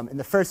 And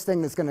the first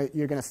thing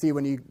you're going to see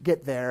when you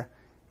get there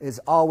is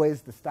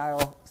always the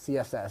style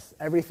CSS.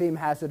 Every theme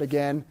has it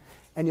again.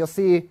 And you'll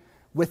see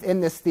within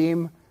this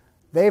theme,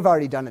 they've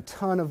already done a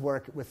ton of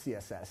work with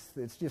CSS.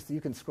 It's just,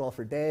 you can scroll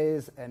for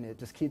days, and it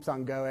just keeps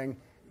on going.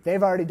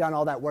 They've already done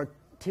all that work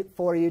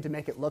for you to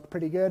make it look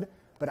pretty good.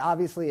 But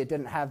obviously, it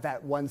didn't have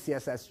that one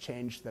CSS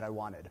change that I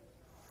wanted.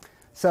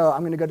 So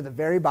I'm going to go to the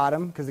very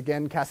bottom, because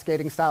again,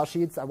 cascading style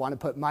sheets, I want to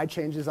put my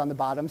changes on the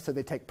bottom so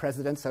they take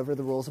precedence over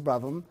the rules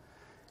above them.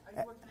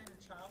 Are you working in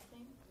a child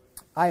theme?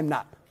 I am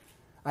not.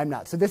 I'm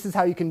not. So this is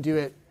how you can do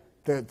it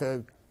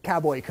the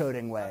cowboy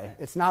coding way.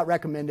 It's not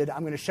recommended.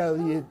 I'm going to show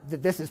you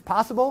that this is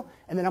possible,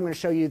 and then I'm going to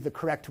show you the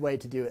correct way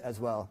to do it as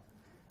well.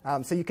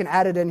 So you can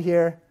add it in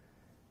here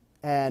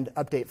and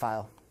update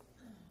file.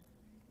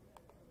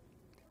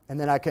 And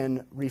then I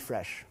can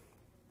refresh.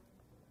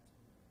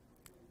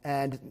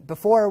 And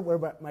before,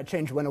 where my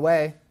change went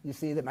away, you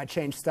see that my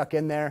change stuck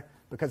in there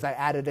because I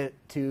added it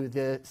to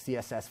the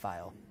CSS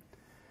file.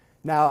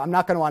 Now, I'm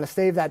not going to want to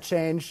save that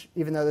change,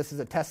 even though this is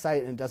a test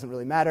site and it doesn't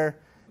really matter.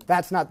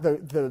 That's not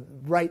the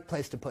right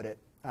place to put it.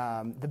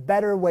 The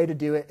better way to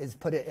do it is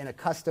put it in a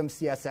custom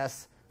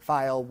CSS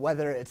file,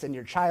 whether it's in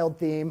your child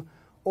theme,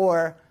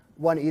 or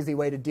one easy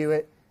way to do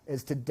it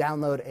is to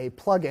download a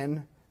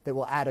plugin that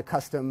will add a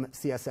custom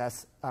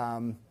CSS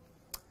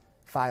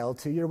file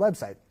to your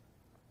website.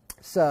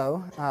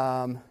 So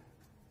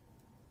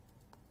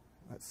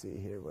let's see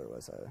here, where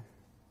was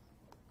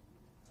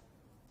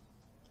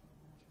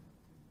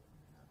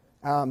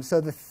I? So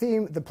the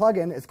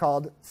plugin is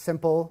called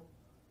Simple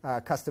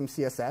Custom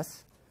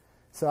CSS.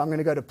 So I'm going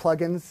to go to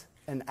Plugins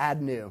and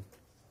Add New.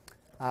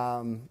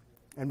 And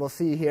we'll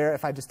see here,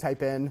 if I just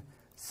type in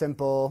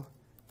Simple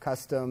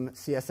custom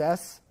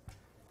CSS.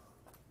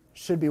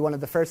 Should be one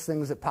of the first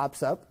things that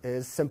pops up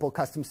is simple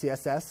custom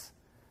CSS.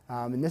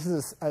 And this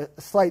is a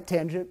slight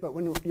tangent, but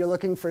when you're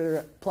looking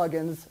for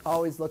plugins,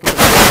 always look at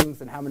the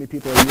ratings and how many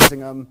people are using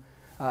them.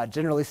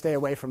 Generally stay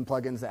away from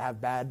plugins that have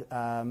bad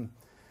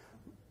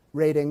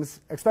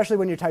ratings, especially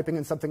when you're typing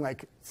in something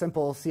like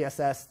simple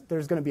CSS.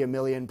 There's going to be a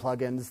million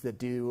plugins that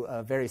do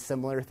a very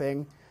similar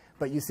thing.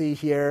 But you see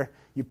here,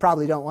 you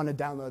probably don't want to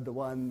download the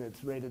one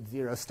that's rated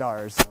 0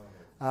 stars.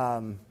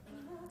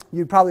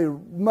 You'd probably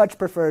much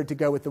prefer to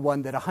go with the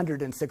one that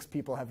 106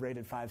 people have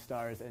rated 5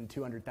 stars and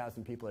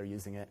 200,000 people are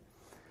using it.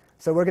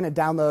 So we're going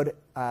to download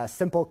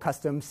simple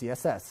custom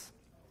CSS.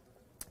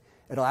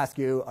 It'll ask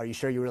you, are you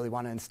sure you really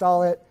want to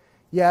install it?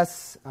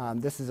 Yes.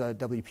 This is a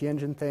WP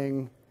Engine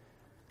thing.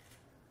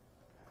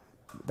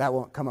 That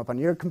won't come up on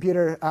your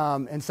computer.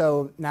 And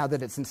so now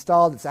that it's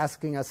installed, it's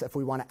asking us if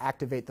we want to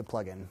activate the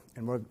plugin.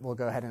 And we'll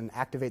go ahead and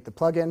activate the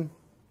plugin.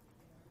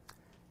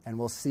 And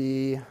we'll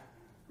see,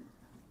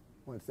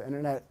 once the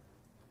internet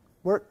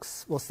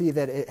works, we'll see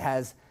that it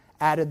has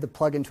added the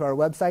plugin to our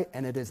website,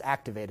 and it is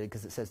activated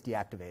because it says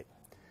deactivate.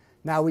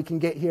 Now we can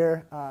get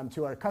here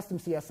to our custom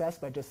CSS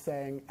by just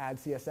saying add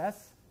CSS.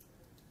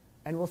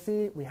 And we'll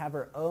see we have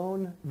our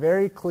own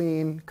very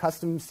clean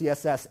custom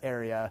CSS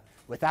area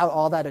without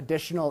all that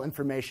additional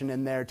information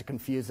in there to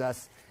confuse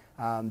us.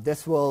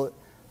 This will,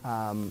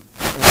 in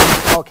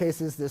all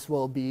cases, this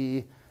will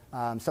be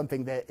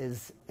something that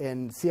is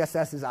in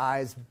CSS's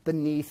eyes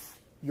beneath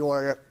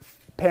your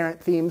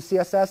parent theme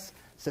CSS.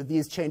 So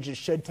these changes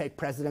should take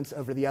precedence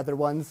over the other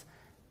ones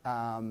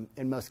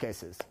in most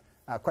cases.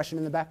 Question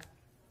in the back?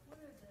 What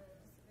are the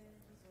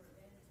disadvantages or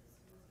advantages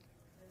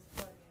to this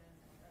plugin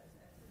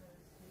as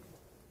opposed to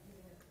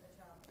using a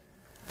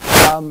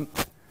child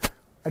theme?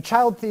 A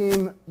child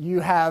theme, you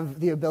have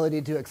the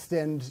ability to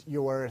extend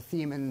your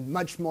theme in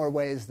much more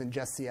ways than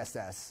just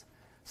CSS.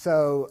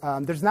 So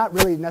there's not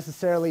really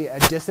necessarily a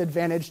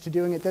disadvantage to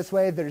doing it this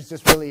way. There's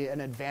just really an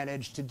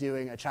advantage to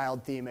doing a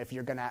child theme if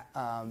you're going to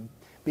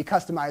be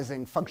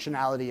customizing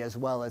functionality as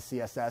well as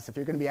CSS. If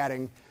you're going to be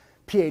adding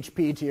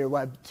PHP to your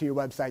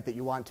website that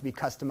you want to be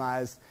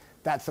customized,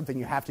 that's something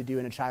you have to do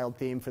in a child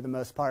theme for the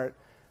most part.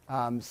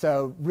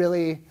 So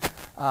really,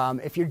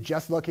 if you're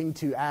just looking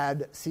to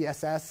add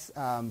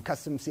CSS,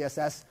 custom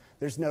CSS,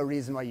 there's no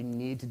reason why you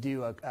need to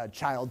do a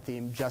child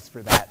theme just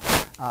for that.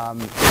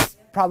 It's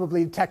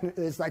probably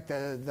it's like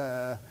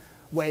the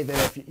way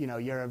that if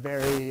you're a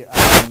very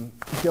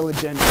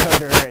diligent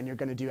coder and you're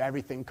going to do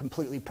everything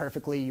completely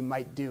perfectly, you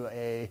might do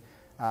a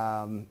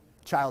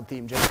child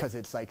theme just because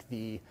it's like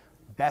the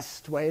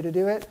best way to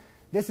do it.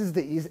 This is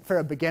the easy for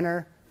a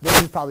beginner. This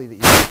is probably the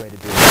easiest way to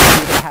do it.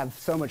 You're going to have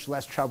so much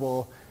less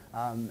trouble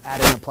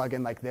adding a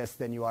plugin like this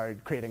than you are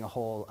creating a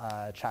whole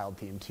child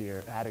theme to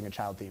your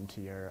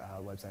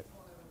website.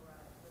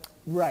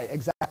 Right,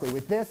 exactly.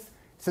 With this,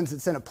 since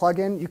it's in a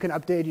plugin, you can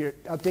update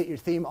your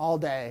theme all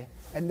day,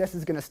 and this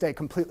is going to stay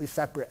completely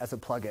separate as a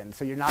plugin.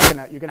 So you're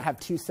going to have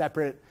two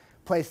separate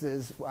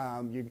places.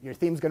 Your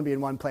theme's going to be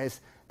in one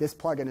place. This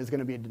plugin is going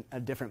to be in a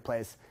different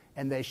place,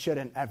 and they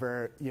shouldn't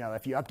ever,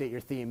 if you update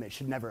your theme, it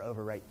should never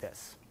overwrite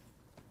this.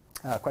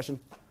 Question?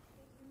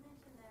 You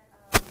mentioned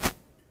that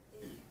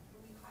when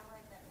you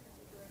highlight that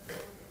particular code,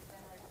 it's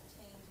going to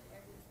change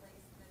every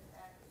place that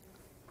added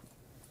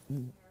to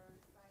your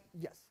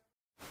site. Yes.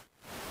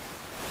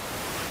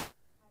 How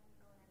do you go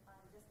in and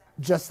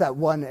find Just that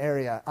one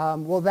area.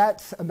 Well,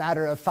 that's a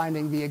matter of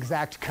finding the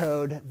exact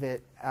code that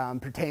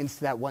pertains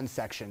to that one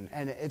section.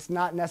 And it's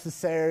not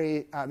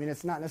necessary.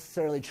 It's not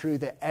necessarily true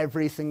that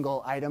every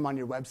single item on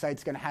your website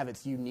is going to have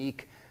its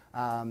unique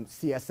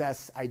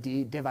CSS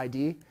ID, div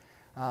ID.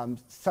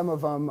 Some of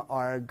them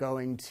are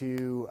going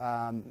to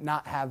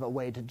not have a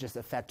way to just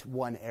affect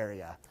one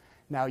area.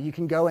 Now, you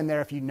can go in there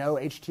if you know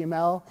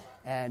HTML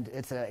and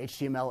it's a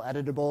HTML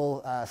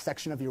editable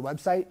section of your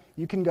website.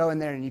 You can go in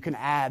there and you can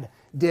add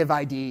div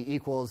ID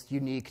equals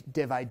unique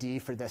div ID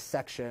for this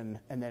section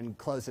and then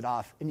close it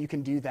off. And you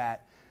can do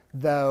that,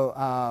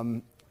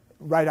 though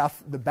right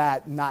off the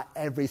bat, not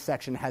every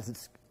section has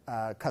its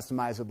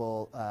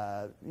customizable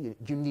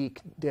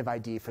unique div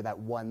ID for that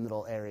one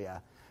little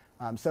area.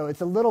 So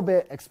it's a little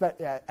bit,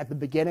 at the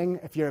beginning,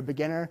 if you're a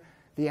beginner,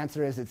 the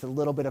answer is it's a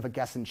little bit of a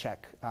guess and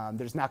check.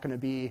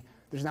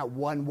 There's not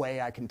one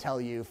way I can tell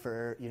you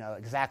for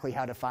exactly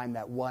how to find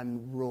that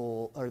one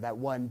rule or that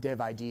one div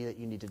ID that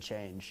you need to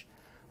change.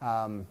 So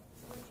when you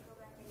go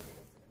back and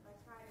I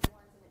tried it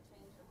once and it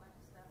changed a bunch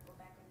of stuff, go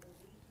back and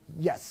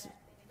delete Yes. that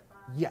thing at the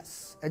bottom.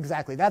 Yes,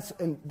 exactly.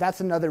 That's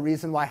another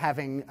reason why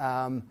having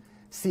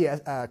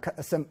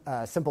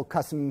simple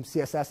custom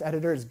CSS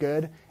editor is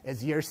good,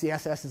 is your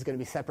CSS is going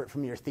to be separate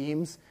from your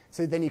themes.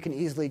 So then you can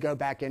easily go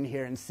back in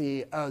here and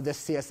see, oh,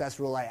 this CSS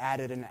rule I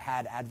added and it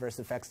had adverse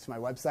effects to my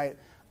website.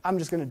 I'm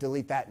just going to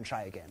delete that and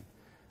try again.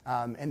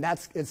 And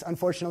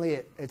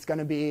unfortunately, it's going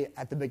to be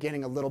at the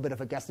beginning a little bit of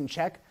a guess and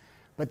check.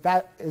 But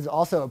that is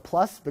also a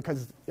plus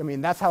because,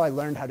 that's how I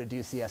learned how to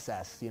do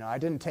CSS. I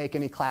didn't take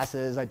any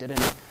classes. I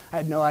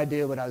had no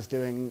idea what I was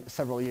doing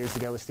several years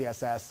ago with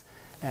CSS.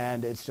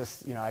 And it's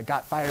just, I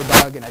got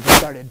Firebug and I just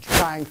started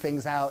trying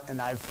things out, and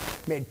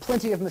I've made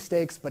plenty of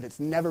mistakes, but it's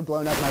never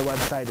blown up my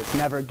website. It's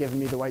never given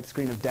me the white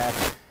screen of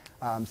death.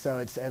 So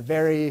it's a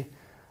very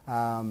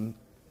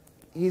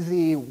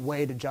easy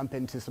way to jump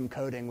into some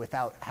coding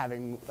without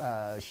having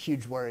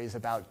huge worries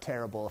about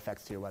terrible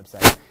effects to your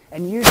website.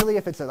 And usually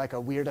if it's like a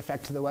weird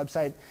effect to the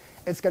website,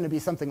 it's going to be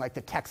something like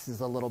the text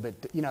is a little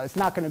bit, it's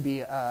not going to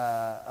be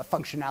a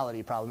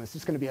functionality problem. It's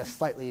just going to be a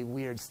slightly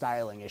weird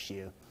styling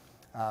issue.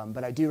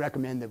 But I do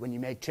recommend that when you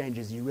make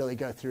changes, you really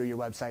go through your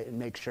website and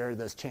make sure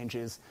those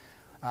changes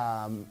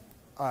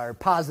are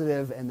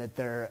positive and that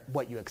they're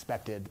what you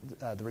expected,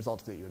 the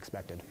results that you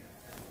expected.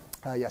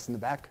 Yes, in the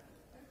back.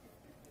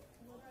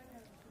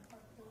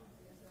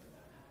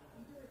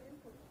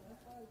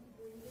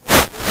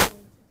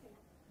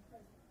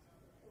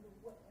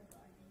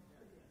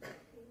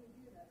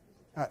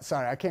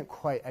 Sorry, I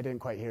didn't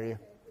quite hear you.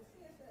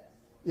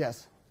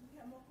 Yes.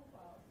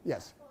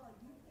 Yes.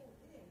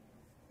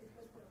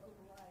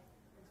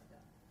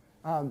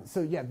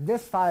 So yeah,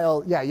 this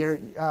file, your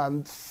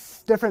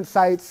different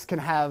sites can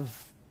have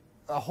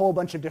a whole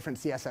bunch of different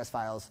CSS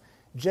files.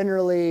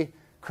 Generally,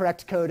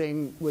 correct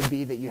coding would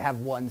be that you have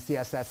one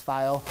CSS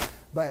file,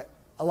 but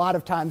a lot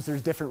of times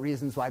there's different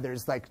reasons why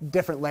there's like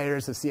different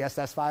layers of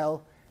CSS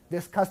file.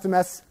 This custom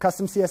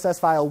CSS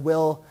file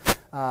will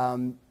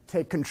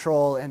take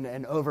control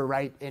and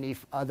overwrite any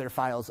other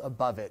files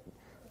above it.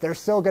 They're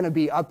still going to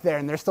be up there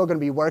and they're still going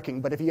to be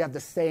working, but if you have the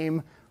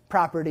same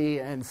property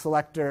and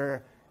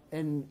selector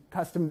in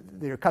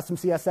your custom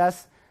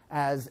CSS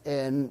as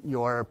in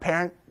your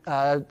parent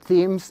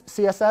theme's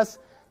CSS,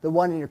 the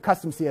one in your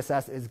custom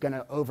CSS is going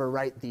to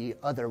overwrite the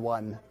other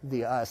one,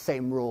 the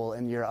same rule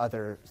in your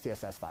other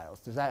CSS files.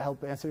 Does that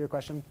help answer your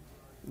question?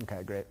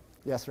 Okay, great.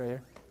 Yes, right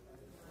here.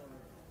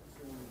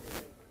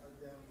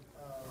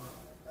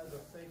 As a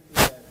safety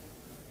net,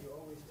 you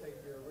always take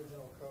your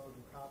original code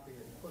and copy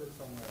it and put it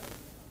somewhere.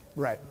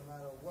 Right. And no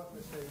matter what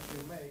mistakes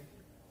you make,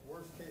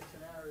 worst case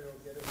scenario,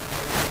 get it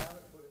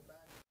out, put it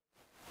back.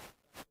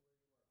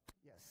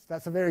 Yes,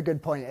 that's a very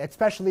good point,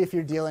 especially if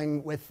you're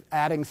dealing with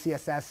adding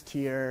CSS to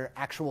your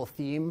actual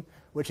theme,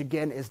 which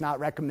again is not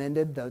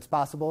recommended, though it's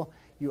possible.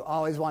 You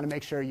always want to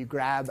make sure you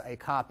grab a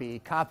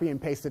copy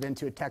and paste it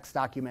into a text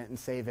document and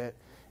save it.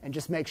 And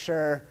just make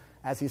sure,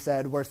 as he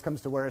said, worst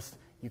comes to worst,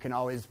 you can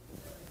always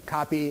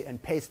copy and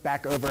paste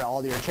back over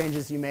all your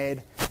changes you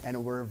made, and it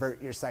will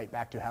revert your site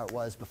back to how it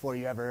was before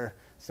you ever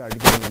started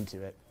getting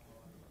into it.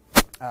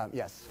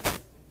 Yes?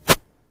 Does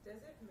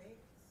it make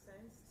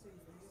sense to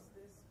use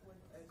this with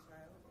a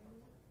child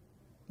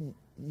theme?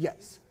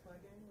 Yes.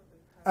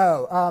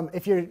 Oh,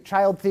 if your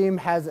child theme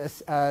has a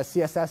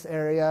CSS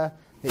area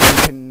that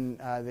you can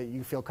that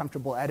you feel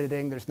comfortable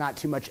editing, there's not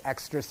too much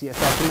extra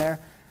CSS in there.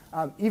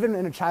 Even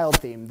in a child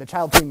theme, the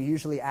child theme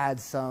usually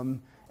adds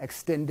some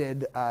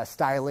extended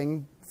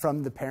styling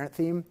from the parent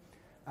theme.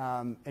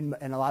 In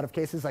a lot of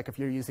cases, like if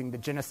you're using the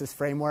Genesis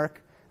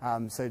framework,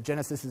 so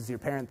Genesis is your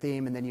parent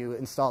theme, and then you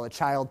install a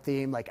child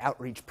theme like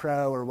Outreach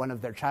Pro or one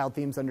of their child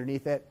themes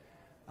underneath it.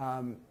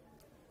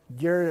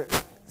 You're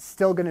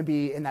still going to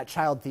be in that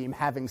child theme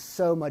having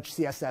so much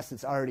CSS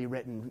that's already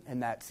written in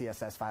that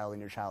CSS file in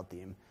your child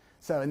theme.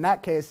 So in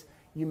that case,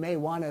 you may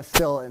want to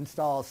still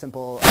install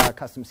simple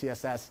custom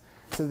CSS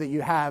so that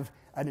you have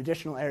an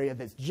additional area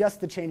that's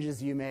just the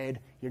changes you made.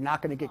 You're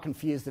not going to get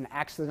confused and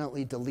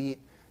accidentally delete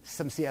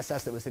some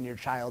CSS that was in your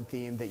child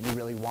theme that you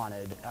really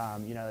wanted.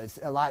 It's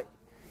a lot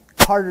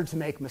harder to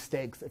make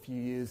mistakes if you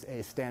use a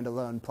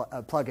standalone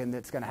plugin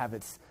that's going to have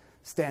its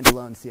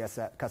standalone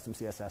custom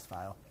CSS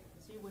file.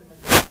 So you wouldn't have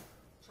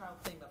a child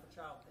theme of a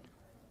child theme.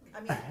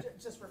 I mean,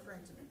 just referring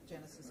to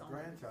Genesis on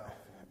Grandchild.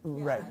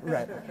 Right,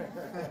 right.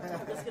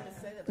 I was going to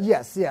say that.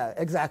 Yes, yeah,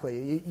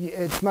 exactly.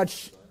 It's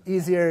much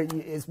easier.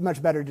 It's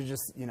much better to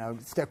just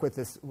stick with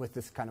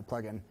this kind of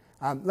plugin.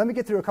 Let me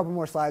get through a couple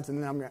more slides,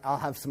 and then I'll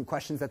have some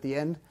questions at the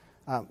end.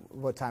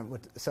 What time?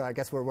 So I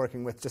guess we're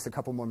working with just a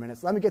couple more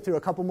minutes. Let me get through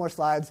a couple more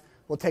slides.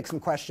 We'll take some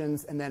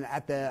questions, and then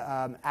at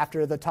the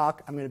after the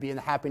talk, I'm going to be in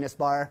the happiness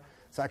bar,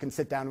 so I can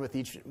sit down with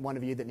each one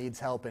of you that needs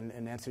help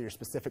and answer your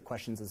specific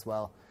questions as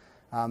well.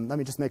 Let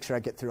me just make sure I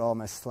get through all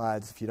my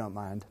slides, if you don't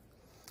mind.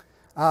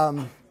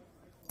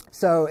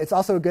 So it's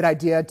also a good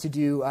idea to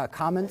do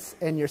comments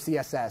in your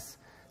CSS.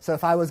 So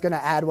if I was going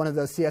to add one of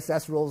those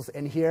CSS rules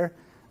in here,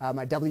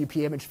 my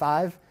WP image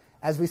 5,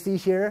 as we see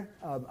here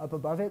up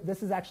above it,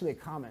 this is actually a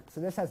comment. So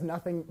this has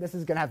nothing. This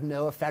is going to have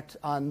no effect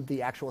on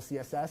the actual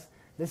CSS.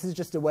 This is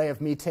just a way of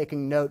me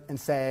taking note and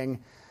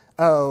saying,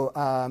 oh,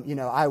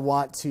 I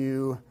want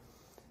to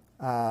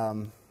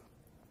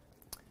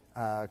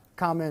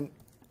comment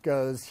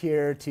goes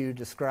here to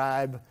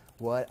describe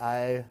what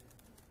I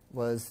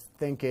was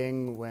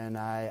thinking when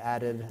I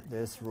added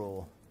this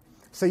rule.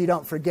 So you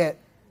don't forget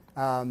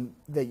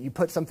that you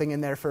put something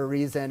in there for a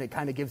reason. It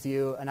kind of gives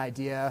you an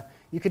idea.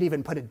 You could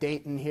even put a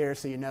date in here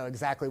so you know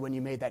exactly when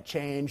you made that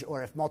change.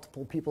 Or if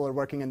multiple people are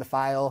working in the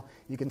file,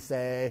 you can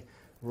say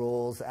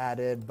rules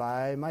added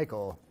by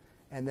Michael.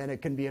 And then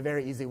it can be a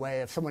very easy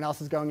way. If someone else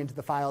is going into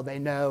the file, they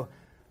know,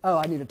 oh,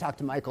 I need to talk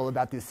to Michael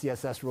about these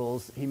CSS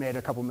rules. He made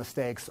a couple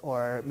mistakes,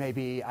 or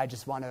maybe I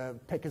just want to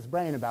pick his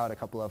brain about a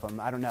couple of them.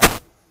 I don't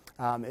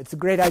know. It's a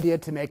great idea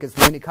to make as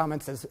many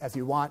comments as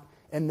you want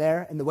in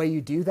there. And the way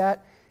you do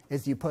that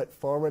is you put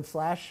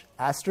 /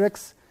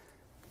 asterisk,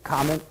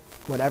 comment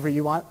whatever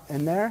you want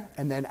in there,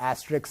 and then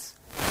asterisk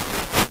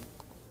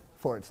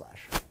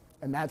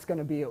 / And that's going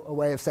to be a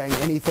way of saying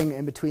anything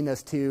in between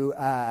those two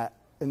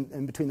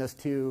in between those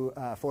two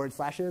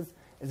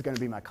 / is going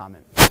to be my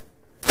comment.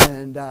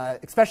 And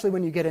especially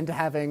when you get into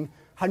having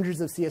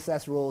hundreds of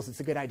CSS rules, it's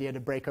a good idea to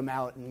break them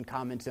out and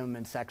comment them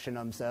and section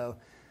them so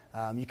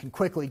you can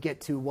quickly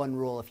get to one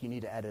rule if you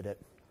need to edit it.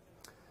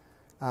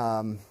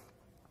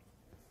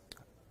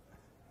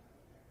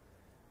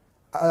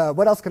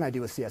 What else can I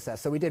do with CSS?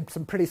 So we did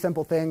some pretty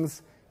simple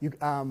things.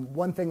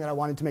 One thing that I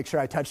wanted to make sure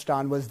I touched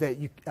on was that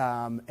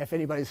if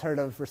anybody's heard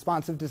of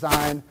responsive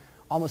design,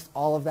 almost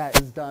all of that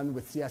is done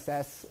with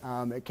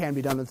CSS. It can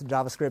be done with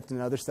JavaScript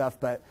and other stuff,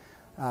 but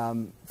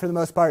for the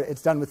most part,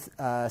 it's done with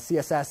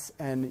CSS,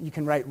 and you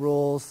can write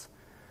rules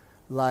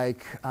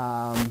like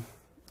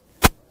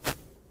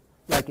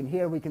in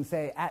here we can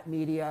say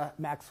 @media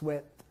max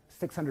width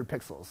 600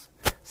 pixels.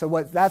 So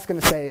what that's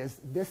going to say is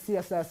this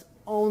CSS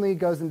only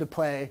goes into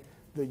play,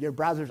 your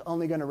browser's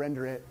only going to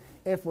render it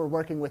if we're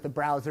working with a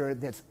browser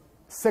that's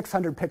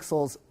 600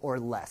 pixels or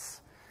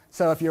less.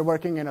 So if you're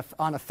working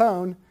on a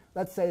phone,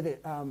 let's say that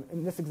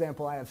in this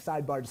example I have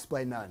sidebar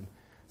display none.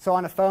 So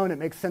on a phone it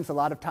makes sense a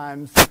lot of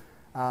times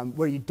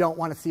where you don't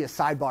want to see a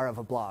sidebar of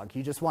a blog.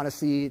 You just want to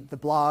see the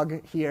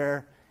blog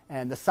here,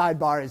 and the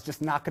sidebar is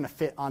just not going to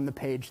fit on the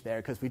page there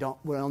because we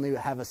only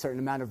have a certain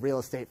amount of real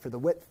estate for the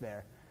width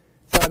there.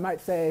 So I might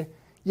say,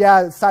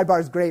 yeah, the sidebar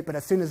is great, but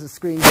as soon as the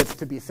screen gets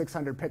to be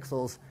 600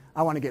 pixels,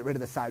 I want to get rid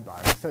of the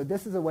sidebar. So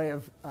this is a way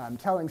of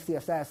telling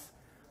CSS,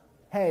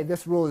 hey,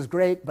 this rule is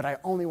great, but I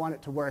only want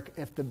it to work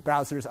if the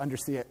browser is under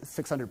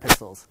 600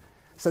 pixels.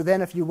 So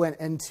then if you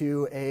went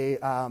into a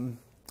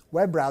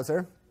web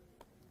browser,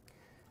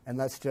 and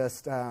let's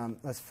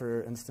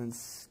for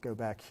instance go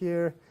back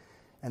here,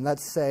 and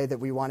let's say that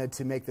we wanted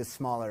to make this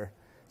smaller.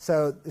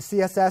 So the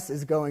CSS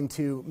is going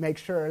to make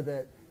sure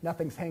that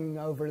nothing's hanging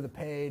over the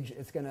page.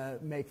 It's going to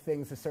make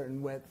things a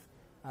certain width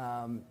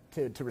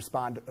to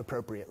respond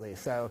appropriately.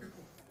 So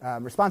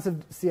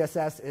responsive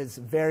CSS is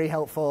very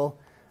helpful,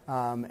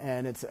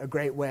 and it's a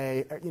great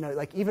way.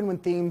 Like even when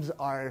themes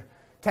are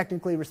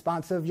technically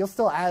responsive, you'll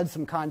still add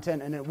some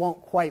content, and it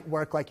won't quite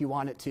work like you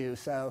want it to.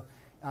 So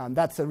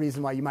that's a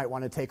reason why you might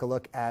want to take a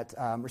look at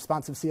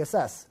responsive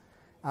CSS.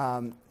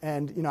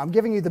 And I'm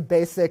giving you the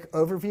basic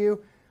overview.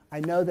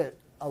 I know that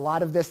a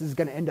lot of this is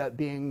going to end up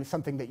being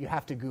something that you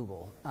have to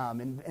Google,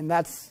 and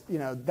that's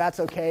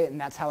okay, and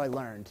that's how I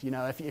learned.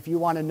 If you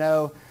want to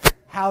know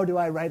how do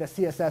I write a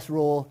CSS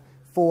rule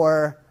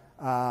for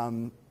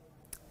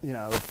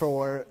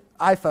for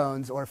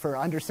iPhones or for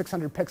under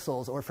 600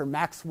 pixels or for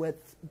max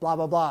width blah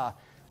blah blah,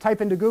 type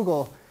into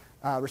Google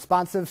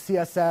responsive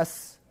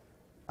CSS,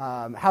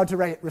 how to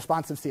write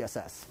responsive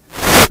CSS.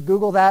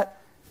 Google that.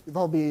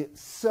 There'll be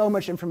so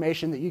much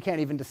information that you can't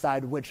even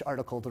decide which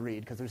article to read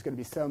because there's going to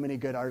be so many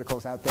good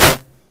articles out there.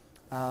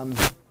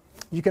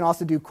 You can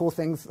also do cool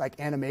things like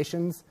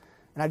animations.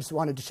 And I just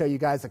wanted to show you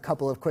guys a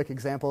couple of quick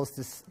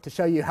examples to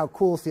show you how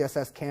cool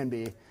CSS can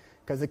be.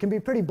 Because it can be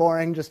pretty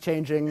boring just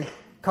changing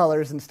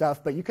colors and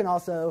stuff. But you can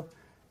also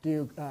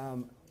do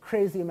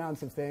crazy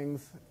amounts of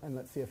things. And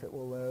let's see if it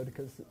will load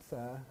because it's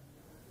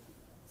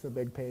a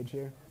big page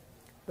here.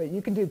 But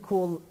you can do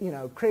cool,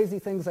 crazy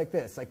things like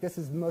this. Like this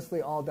is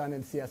mostly all done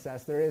in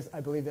CSS.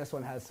 I believe this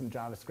one has some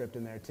JavaScript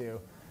in there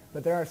too.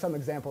 But there are some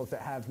examples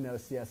that have no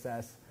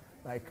CSS.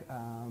 Like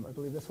I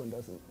believe this one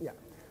doesn't. Yeah.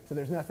 So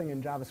there's nothing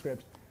in JavaScript.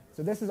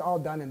 So this is all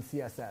done in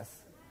CSS.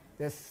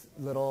 This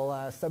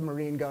little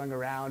submarine going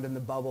around and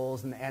the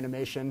bubbles and the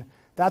animation,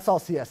 that's all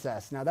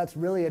CSS. Now that's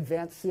really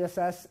advanced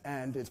CSS,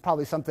 and it's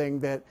probably something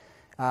that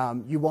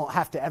you won't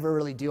have to ever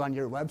really do on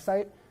your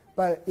website.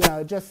 But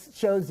it just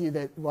shows you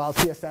that while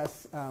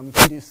CSS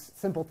can do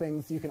simple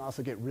things, you can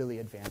also get really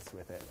advanced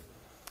with it.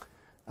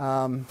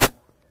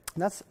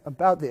 That's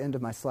about the end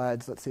of my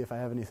slides. Let's see if I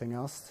have anything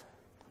else.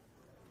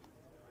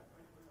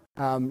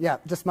 Yeah,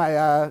 just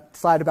my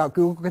slide about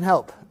Google can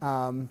help.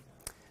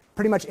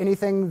 Pretty much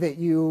anything that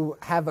you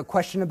have a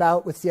question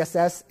about with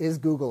CSS is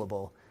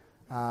Googleable.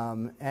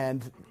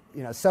 And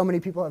so many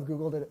people have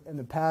Googled it in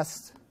the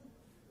past.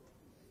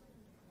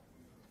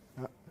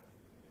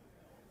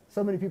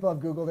 So many people have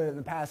Googled it in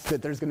the past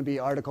that there's going to be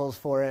articles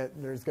for it.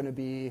 There's going to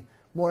be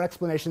more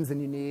explanations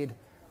than you need.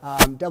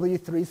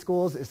 W3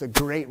 Schools is a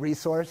great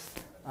resource.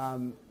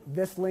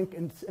 This link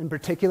in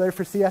particular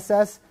for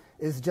CSS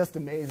is just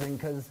amazing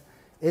because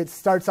it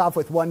starts off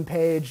with one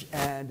page,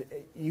 and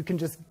you can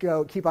just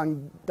keep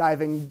on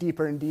diving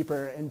deeper and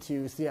deeper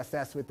into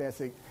CSS with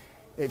this.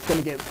 It's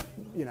going to get,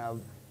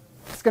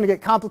 it's going to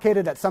get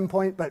complicated at some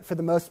point, but for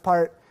the most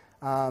part,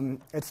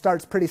 it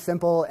starts pretty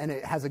simple, and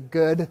it has a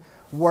good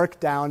work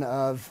down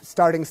of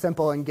starting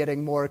simple and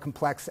getting more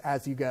complex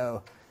as you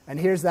go. And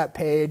here's that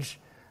page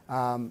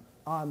that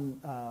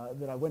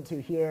I went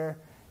to here.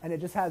 And it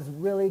just has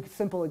really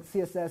simple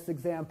CSS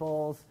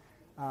examples.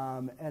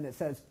 And it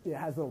says it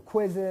has little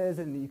quizzes,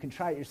 and you can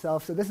try it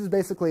yourself. So this is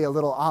basically a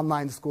little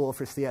online school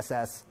for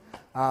CSS.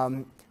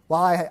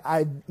 While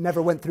I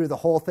never went through the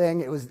whole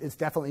thing, it's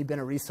definitely been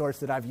a resource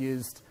that I've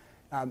used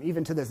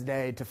even to this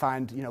day to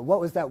find, what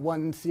was that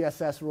one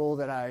CSS rule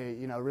that I,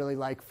 really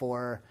like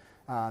for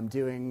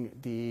doing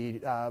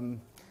the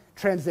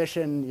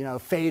transition,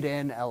 fade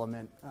in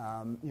element,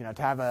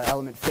 to have an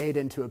element fade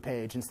into a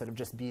page instead of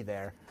just be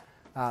there.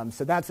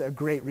 So that's a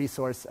great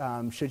resource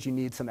should you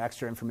need some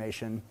extra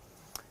information.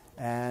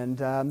 And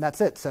that's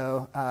it.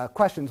 So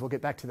questions, we'll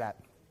get back to that.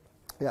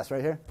 Yes,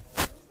 right here.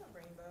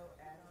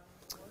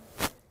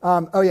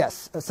 Oh,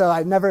 yes. So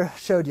I never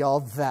showed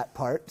y'all that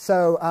part.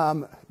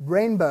 So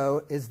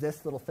Rainbow is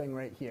this little thing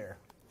right here.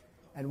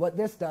 And what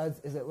this does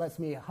is it lets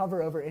me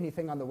hover over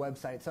anything on the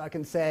website. So I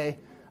can say,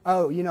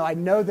 oh, I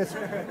know this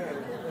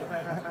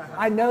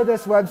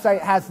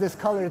website has this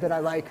color that I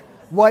like.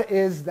 What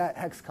is that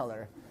hex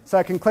color? So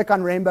I can click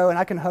on Rainbow, and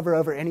I can hover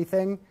over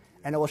anything,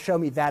 and it will show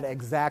me that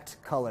exact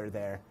color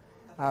there.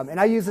 And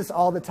I use this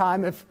all the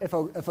time. If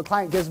a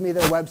client gives me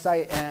their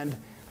website and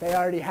they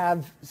already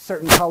have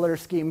certain color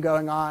scheme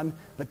going on,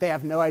 but they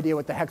have no idea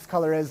what the hex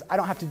color is, I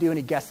don't have to do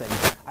any guessing.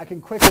 I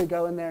can quickly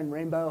go in there in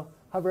Rainbow,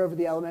 hover over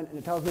the element, and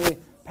it tells me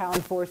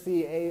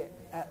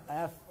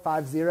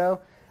 #4CAF50.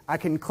 I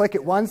can click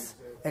it once,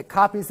 it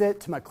copies it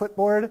to my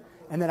clipboard,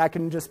 and then I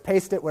can just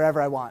paste it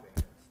wherever I want.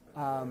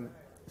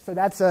 So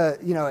that's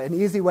an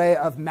easy way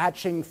of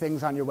matching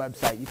things on your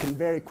website. You can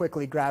very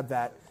quickly grab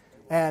that.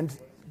 And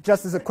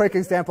just as a quick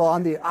example,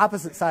 on the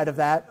opposite side of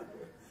that,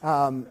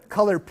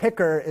 Color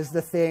Picker is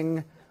the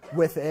thing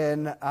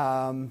within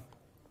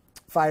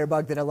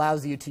Firebug that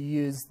allows you to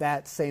use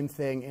that same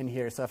thing in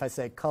here. So if I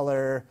say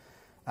color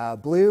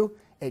blue,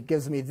 it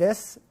gives me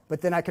this.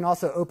 But then I can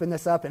also open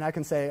this up, and I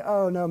can say,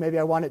 oh, no, maybe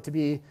I want it to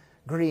be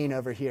green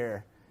over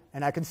here.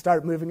 And I can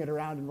start moving it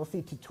around, and we'll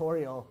see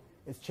tutorial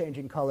is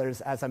changing colors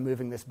as I'm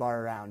moving this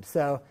bar around.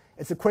 So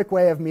it's a quick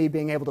way of me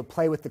being able to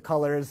play with the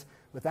colors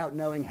without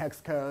knowing hex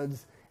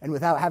codes and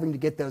without having to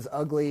get those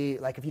ugly,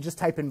 like if you just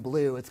type in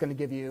blue, it's going to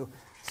give you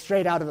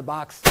straight out of the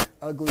box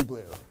ugly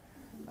blue.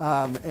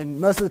 And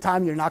most of the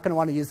time, you're not going to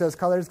want to use those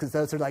colors because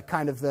those are like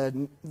kind of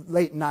the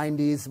late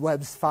 90s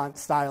web font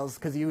styles,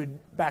 because you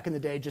would, back in the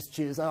day, just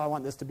choose, oh, I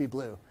want this to be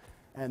blue.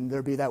 And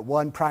there'd be that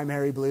one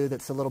primary blue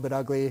that's a little bit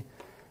ugly.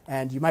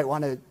 And you might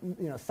want to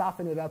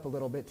soften it up a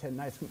little bit to a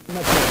much more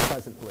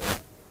pleasant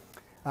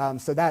blue.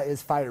 So that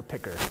is Fire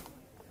Picker.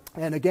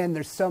 And again,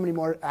 there's so many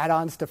more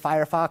add-ons to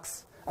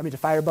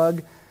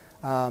Firebug.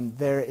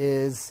 There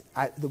is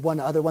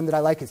the other one that I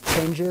like is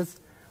changes.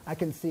 I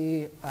can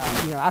see,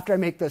 after I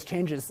make those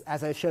changes,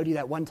 as I showed you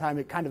that one time,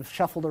 it kind of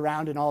shuffled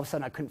around, and all of a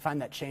sudden I couldn't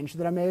find that change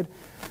that I made.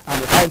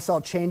 If I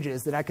install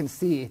changes, then I can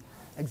see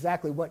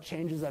exactly what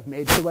changes I've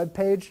made to the web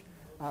page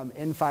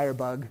in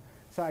Firebug.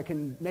 So I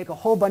can make a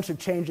whole bunch of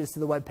changes to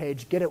the web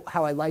page, get it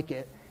how I like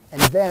it,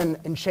 and then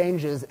in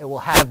changes, it will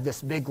have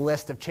this big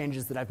list of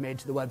changes that I've made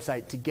to the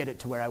website to get it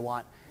to where I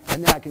want.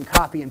 And then I can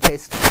copy and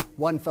paste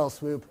one fell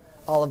swoop,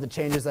 all of the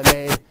changes I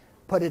made,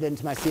 put it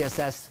into my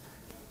CSS,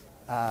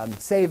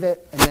 save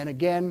it, and then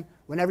again,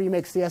 whenever you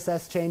make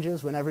CSS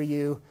changes, whenever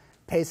you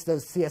paste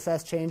those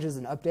CSS changes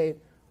and update,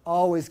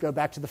 always go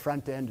back to the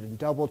front end and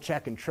double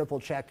check and triple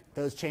check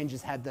those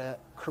changes had the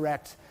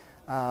correct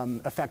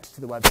effect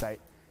to the website.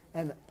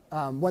 And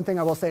one thing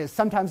I will say is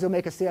sometimes you'll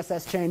make a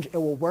CSS change, it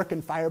will work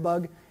in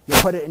Firebug,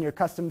 you'll put it in your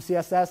custom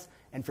CSS,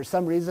 and for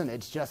some reason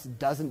it just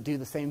doesn't do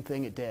the same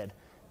thing it did.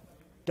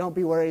 Don't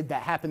be worried,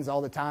 that happens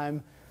all the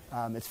time.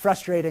 It's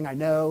frustrating, I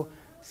know.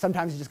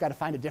 Sometimes you just got to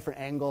find a different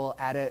angle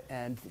at it,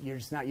 and you're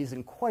just not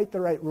using quite the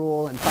right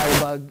rule, and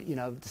Firebug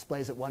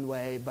displays it one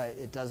way, but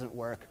it doesn't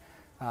work.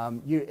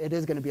 It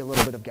is going to be a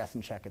little bit of guess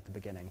and check at the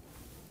beginning.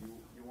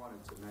 You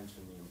wanted to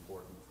mention the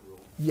important rule.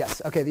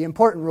 Yes, okay, the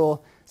important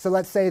rule. So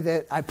let's say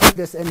that I put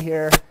this in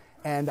here,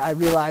 and I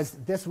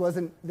realized this was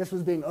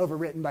being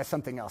overwritten by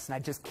something else, and I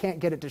just can't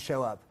get it to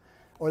show up.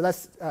 Or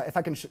if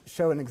I can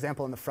show an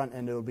example in the front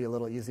end, it'll be a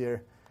little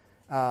easier.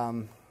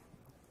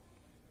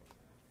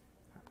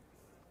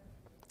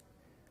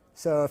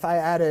 So if I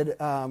added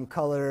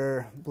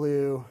color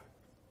blue,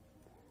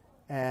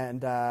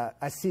 and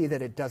I see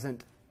that it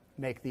doesn't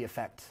make the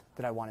effect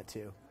that I want it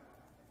to.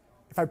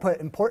 If I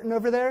put important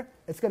over there,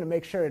 it's going to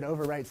make sure it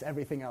overwrites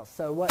everything else.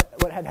 So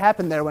what had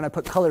happened there when I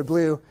put color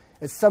blue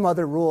is some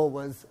other rule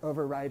was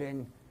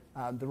overriding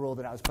the rule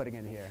that I was putting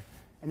in here.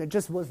 And it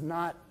just was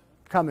not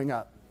coming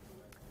up.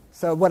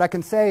 So what I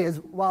can say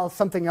is, while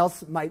something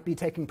else might be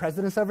taking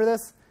precedence over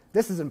this,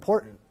 this is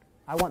important.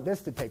 I want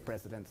this to take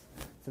precedence.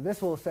 So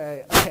this will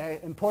say, okay,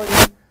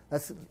 important.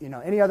 Let's,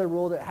 any other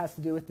rule that has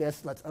to do with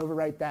this, let's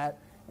overwrite that,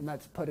 and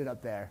let's put it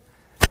up there.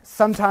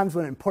 Sometimes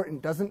when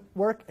important doesn't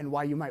work, and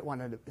why you might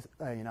want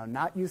to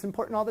not use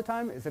important all the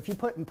time, is if you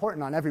put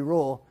important on every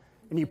rule,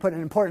 and you put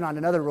an important on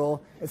another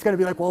rule, it's going to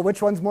be like, well,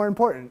 which one's more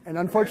important? And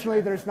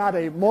unfortunately, there's not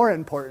a more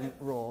important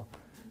rule.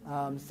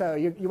 So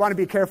you want to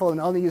be careful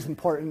and only use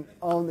important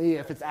only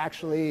if it's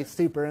actually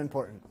super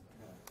important.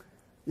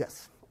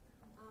 Yes?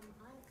 I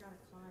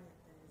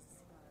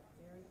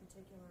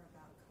particular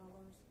about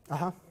colors.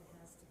 Uh-huh. It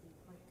has to be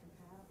print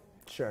compatible.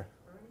 Sure.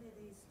 Are any of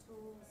these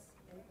tools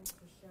able to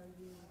show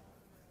you?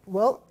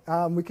 Well,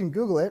 we can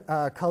Google it.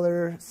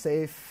 Color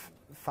safe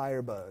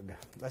Firebug.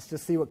 Let's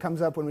just see what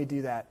comes up when we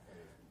do that.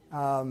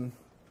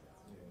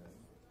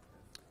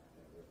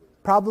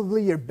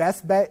 Probably your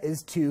best bet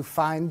is to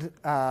find,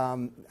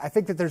 I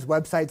think that there's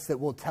websites that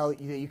will tell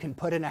you that you can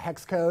put in a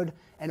hex code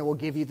and it will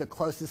give you the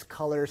closest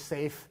color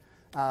safe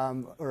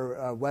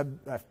or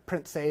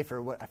print safe,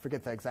 or what, I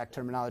forget the exact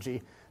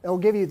terminology. It will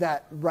give you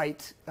that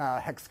right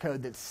hex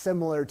code that's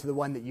similar to the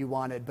one that you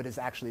wanted but is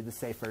actually the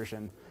safe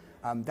version.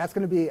 That's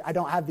going to be, I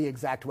don't have the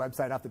exact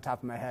website off the top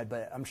of my head,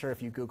 but I'm sure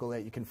if you Google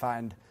it, you can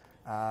find,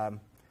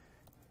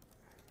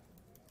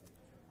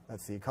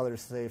 let's see, color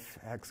safe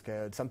hex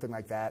code, something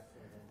like that.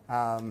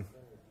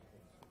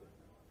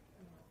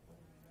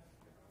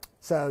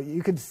 So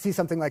you could see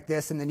something like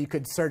this, and then you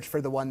could search for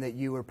the one that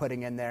you were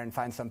putting in there and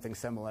find something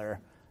similar.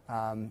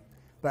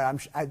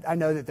 But I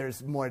know that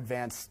there's more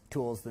advanced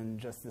tools than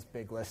just this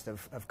big list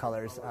of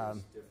colors.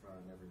 Colors different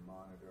on every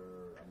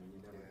monitor. I mean,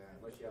 you never,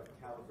 unless you have a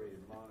calibrated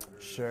monitor.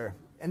 Sure.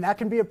 And that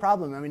can be a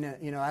problem. I mean,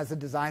 you know, as a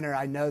designer,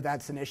 I know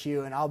that's an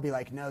issue, and I'll be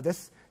like, no,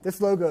 this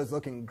logo is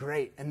looking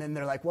great. And then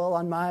they're like, well,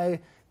 on my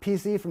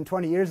PC from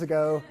 20 years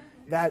ago,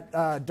 that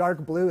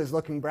dark blue is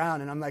looking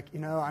brown. And I'm like, you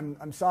know,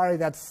 I'm sorry,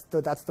 that's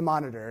the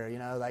monitor. You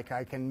know, like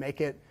I can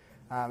make it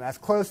as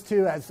close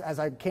to as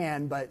I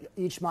can, but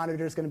each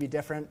monitor is going to be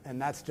different,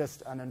 and that's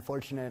just an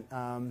unfortunate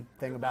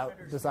thing about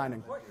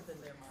designing.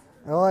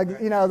 Well, like,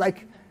 you know,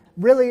 like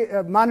really,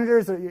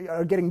 monitors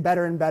are getting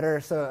better and better,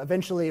 so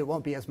eventually it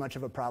won't be as much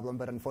of a problem,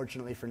 but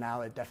unfortunately for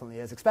now it definitely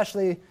is,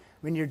 especially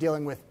when you're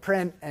dealing with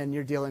print and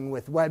you're dealing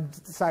with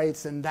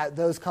websites, and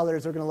those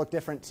colors are going to look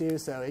different too,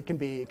 so it can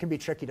be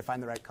tricky to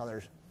find the right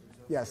colors.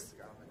 Yes.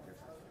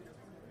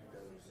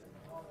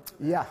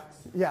 Yeah,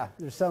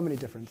 there's so many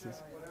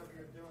differences. Whatever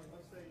you're doing,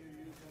 let's say you're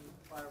using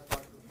Firebug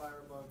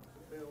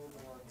to build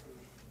or to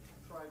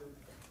try to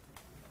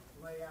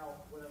lay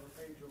out whatever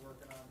page you're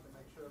working on to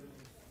make sure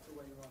everything's the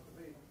way you want it to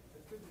be.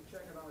 It's good to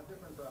check it on a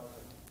different browser.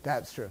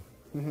 That's true.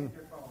 Mm-hmm.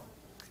 Your phone.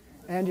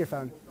 And your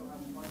phone. Still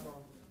have a smartphone.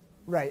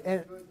 Right.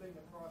 And It's a good thing to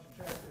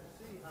cross-check to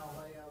see how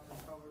layouts and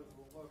colors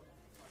will look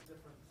on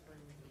different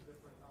screens and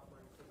different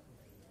operating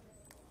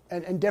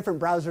systems. And different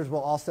browsers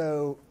will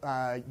also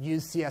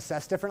use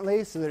CSS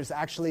differently. So there's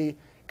actually,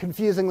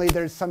 confusingly,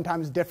 there's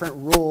sometimes different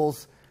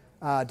rules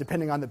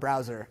depending on the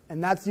browser.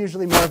 And that's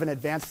usually more of an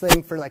advanced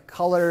thing for like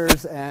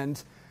colors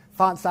and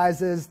font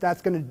sizes.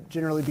 That's going to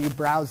generally be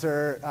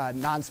browser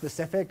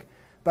non-specific.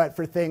 But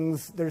for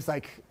things, there's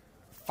like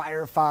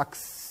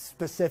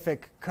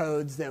Firefox-specific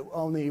codes that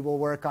only will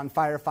work on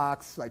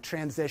Firefox, like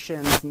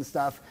transitions and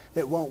stuff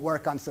that won't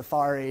work on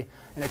Safari.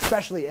 And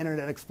especially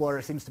Internet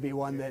Explorer seems to be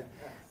one that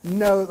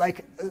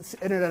like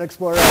Internet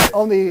Explorer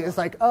only is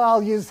like, oh,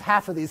 I'll use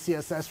half of these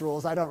CSS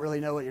rules. I don't really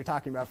know what you're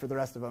talking about for the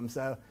rest of them.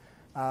 So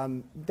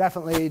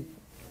definitely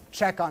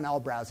check on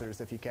all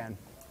browsers if you can.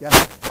 Yes? I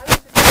was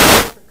just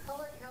wondering, for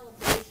color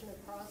calibration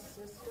across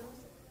systems,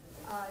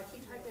 if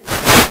you type in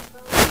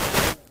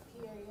Pantone,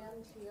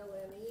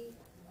 P-A-N-T-O-N-E,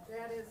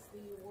 that is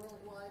the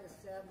worldwide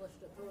established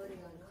authority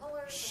on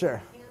color.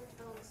 Sure. And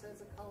Pantone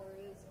says a color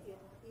is, it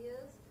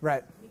is.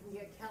 Right. You can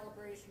get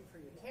calibration for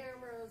your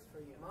cameras,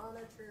 for your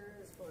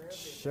monitors, for everything.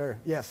 Sure.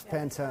 Yes,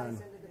 And it Pantone.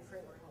 ties into the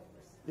print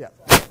colors. Yeah.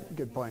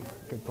 Good point.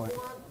 Good point. If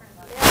you want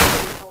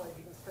every color,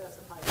 you can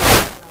specify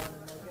Pantone, and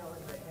they'll go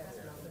into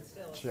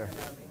Pantone. Sure.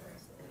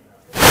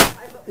 I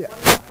have Yeah. one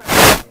more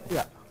question.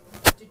 Yeah.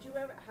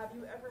 Have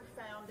you ever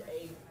found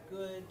a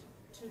good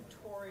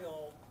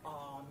tutorial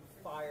on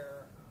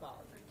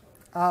Firebug?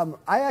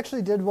 I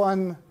actually did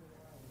one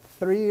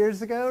 3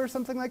 years ago or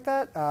something like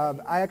that.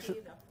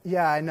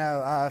 Yeah, I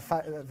know.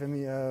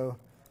 Vimeo.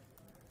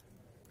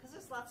 Because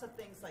there's lots of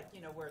things like,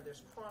 you know, where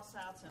there's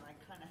crossouts, and I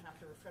kind of have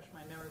to refresh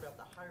my memory about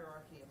the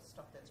hierarchy of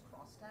stuff that's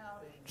crossed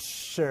out. And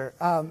Sure.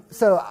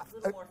 So a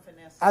little more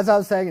finesse. as I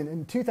was saying,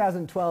 in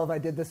 2012, I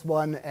did this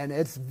one, and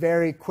it's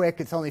very quick.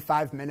 It's only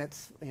 5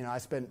 minutes. You know, I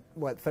spent,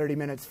 30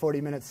 minutes,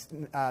 40 minutes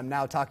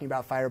now talking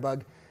about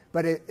Firebug.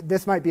 But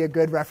this might be a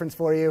good reference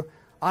for you.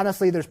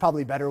 Honestly, there's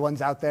probably better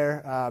ones out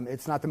there.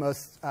 It's not the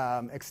most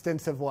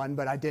extensive one,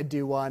 but I did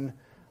do one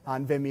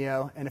on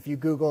Vimeo. And if you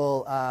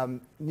Google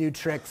new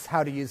tricks,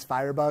 how to use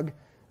Firebug,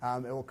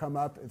 it will come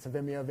up. It's a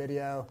Vimeo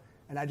video.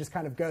 And I just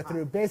kind of go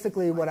through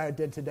basically what I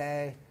did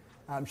today,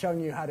 showing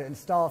you how to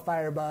install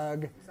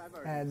Firebug,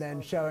 and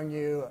then showing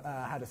you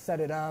how to set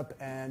it up,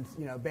 and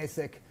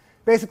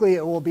basically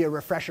it will be a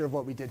refresher of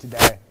what we did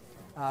today.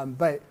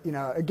 But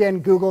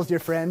again, Google's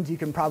your friend. You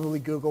can probably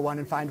Google one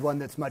and find one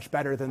that's much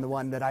better than the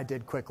one that I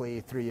did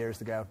quickly 3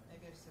 years ago.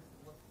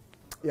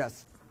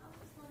 Yes.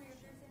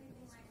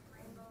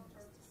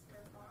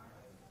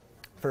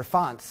 For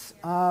fonts,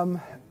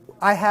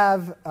 I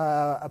have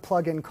a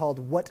plugin called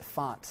What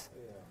Font,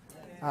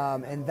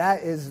 and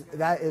that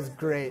is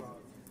great.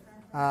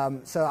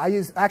 So I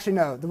use, actually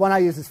no, the one I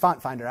use is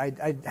Font Finder.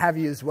 I have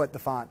used What the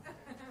Font.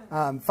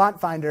 Font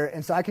Finder,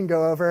 and so I can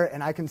go over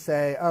and I can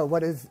say, oh,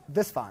 what is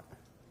this font?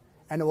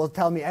 and it will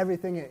tell me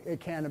everything it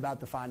can about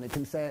the font.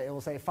 It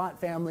will say font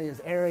family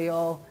is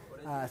Arial,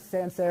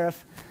 sans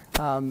serif.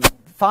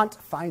 Font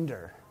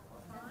Finder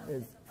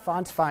is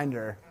Font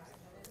Finder.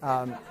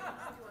 And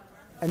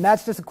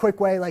that's just a quick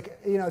way,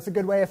 it's a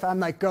good way if I'm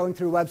going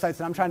through websites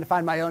and I'm trying to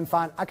find my own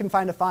font. I can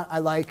find a font I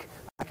like.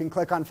 I can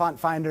click on Font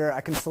Finder. I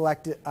can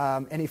select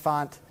any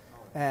font,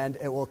 and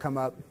it will come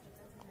up.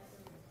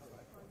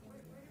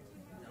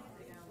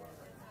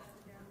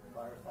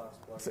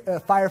 It's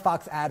a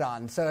Firefox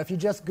add-on. So if you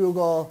just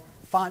Google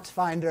Font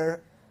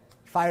Finder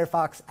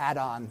Firefox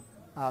add-on,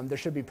 there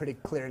should be pretty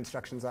clear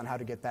instructions on how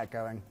to get that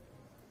going.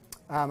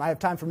 I have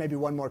time for maybe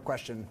one more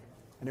question.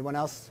 Anyone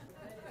else?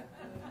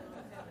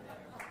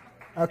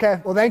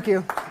 Okay, well, thank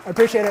you. I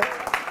appreciate it.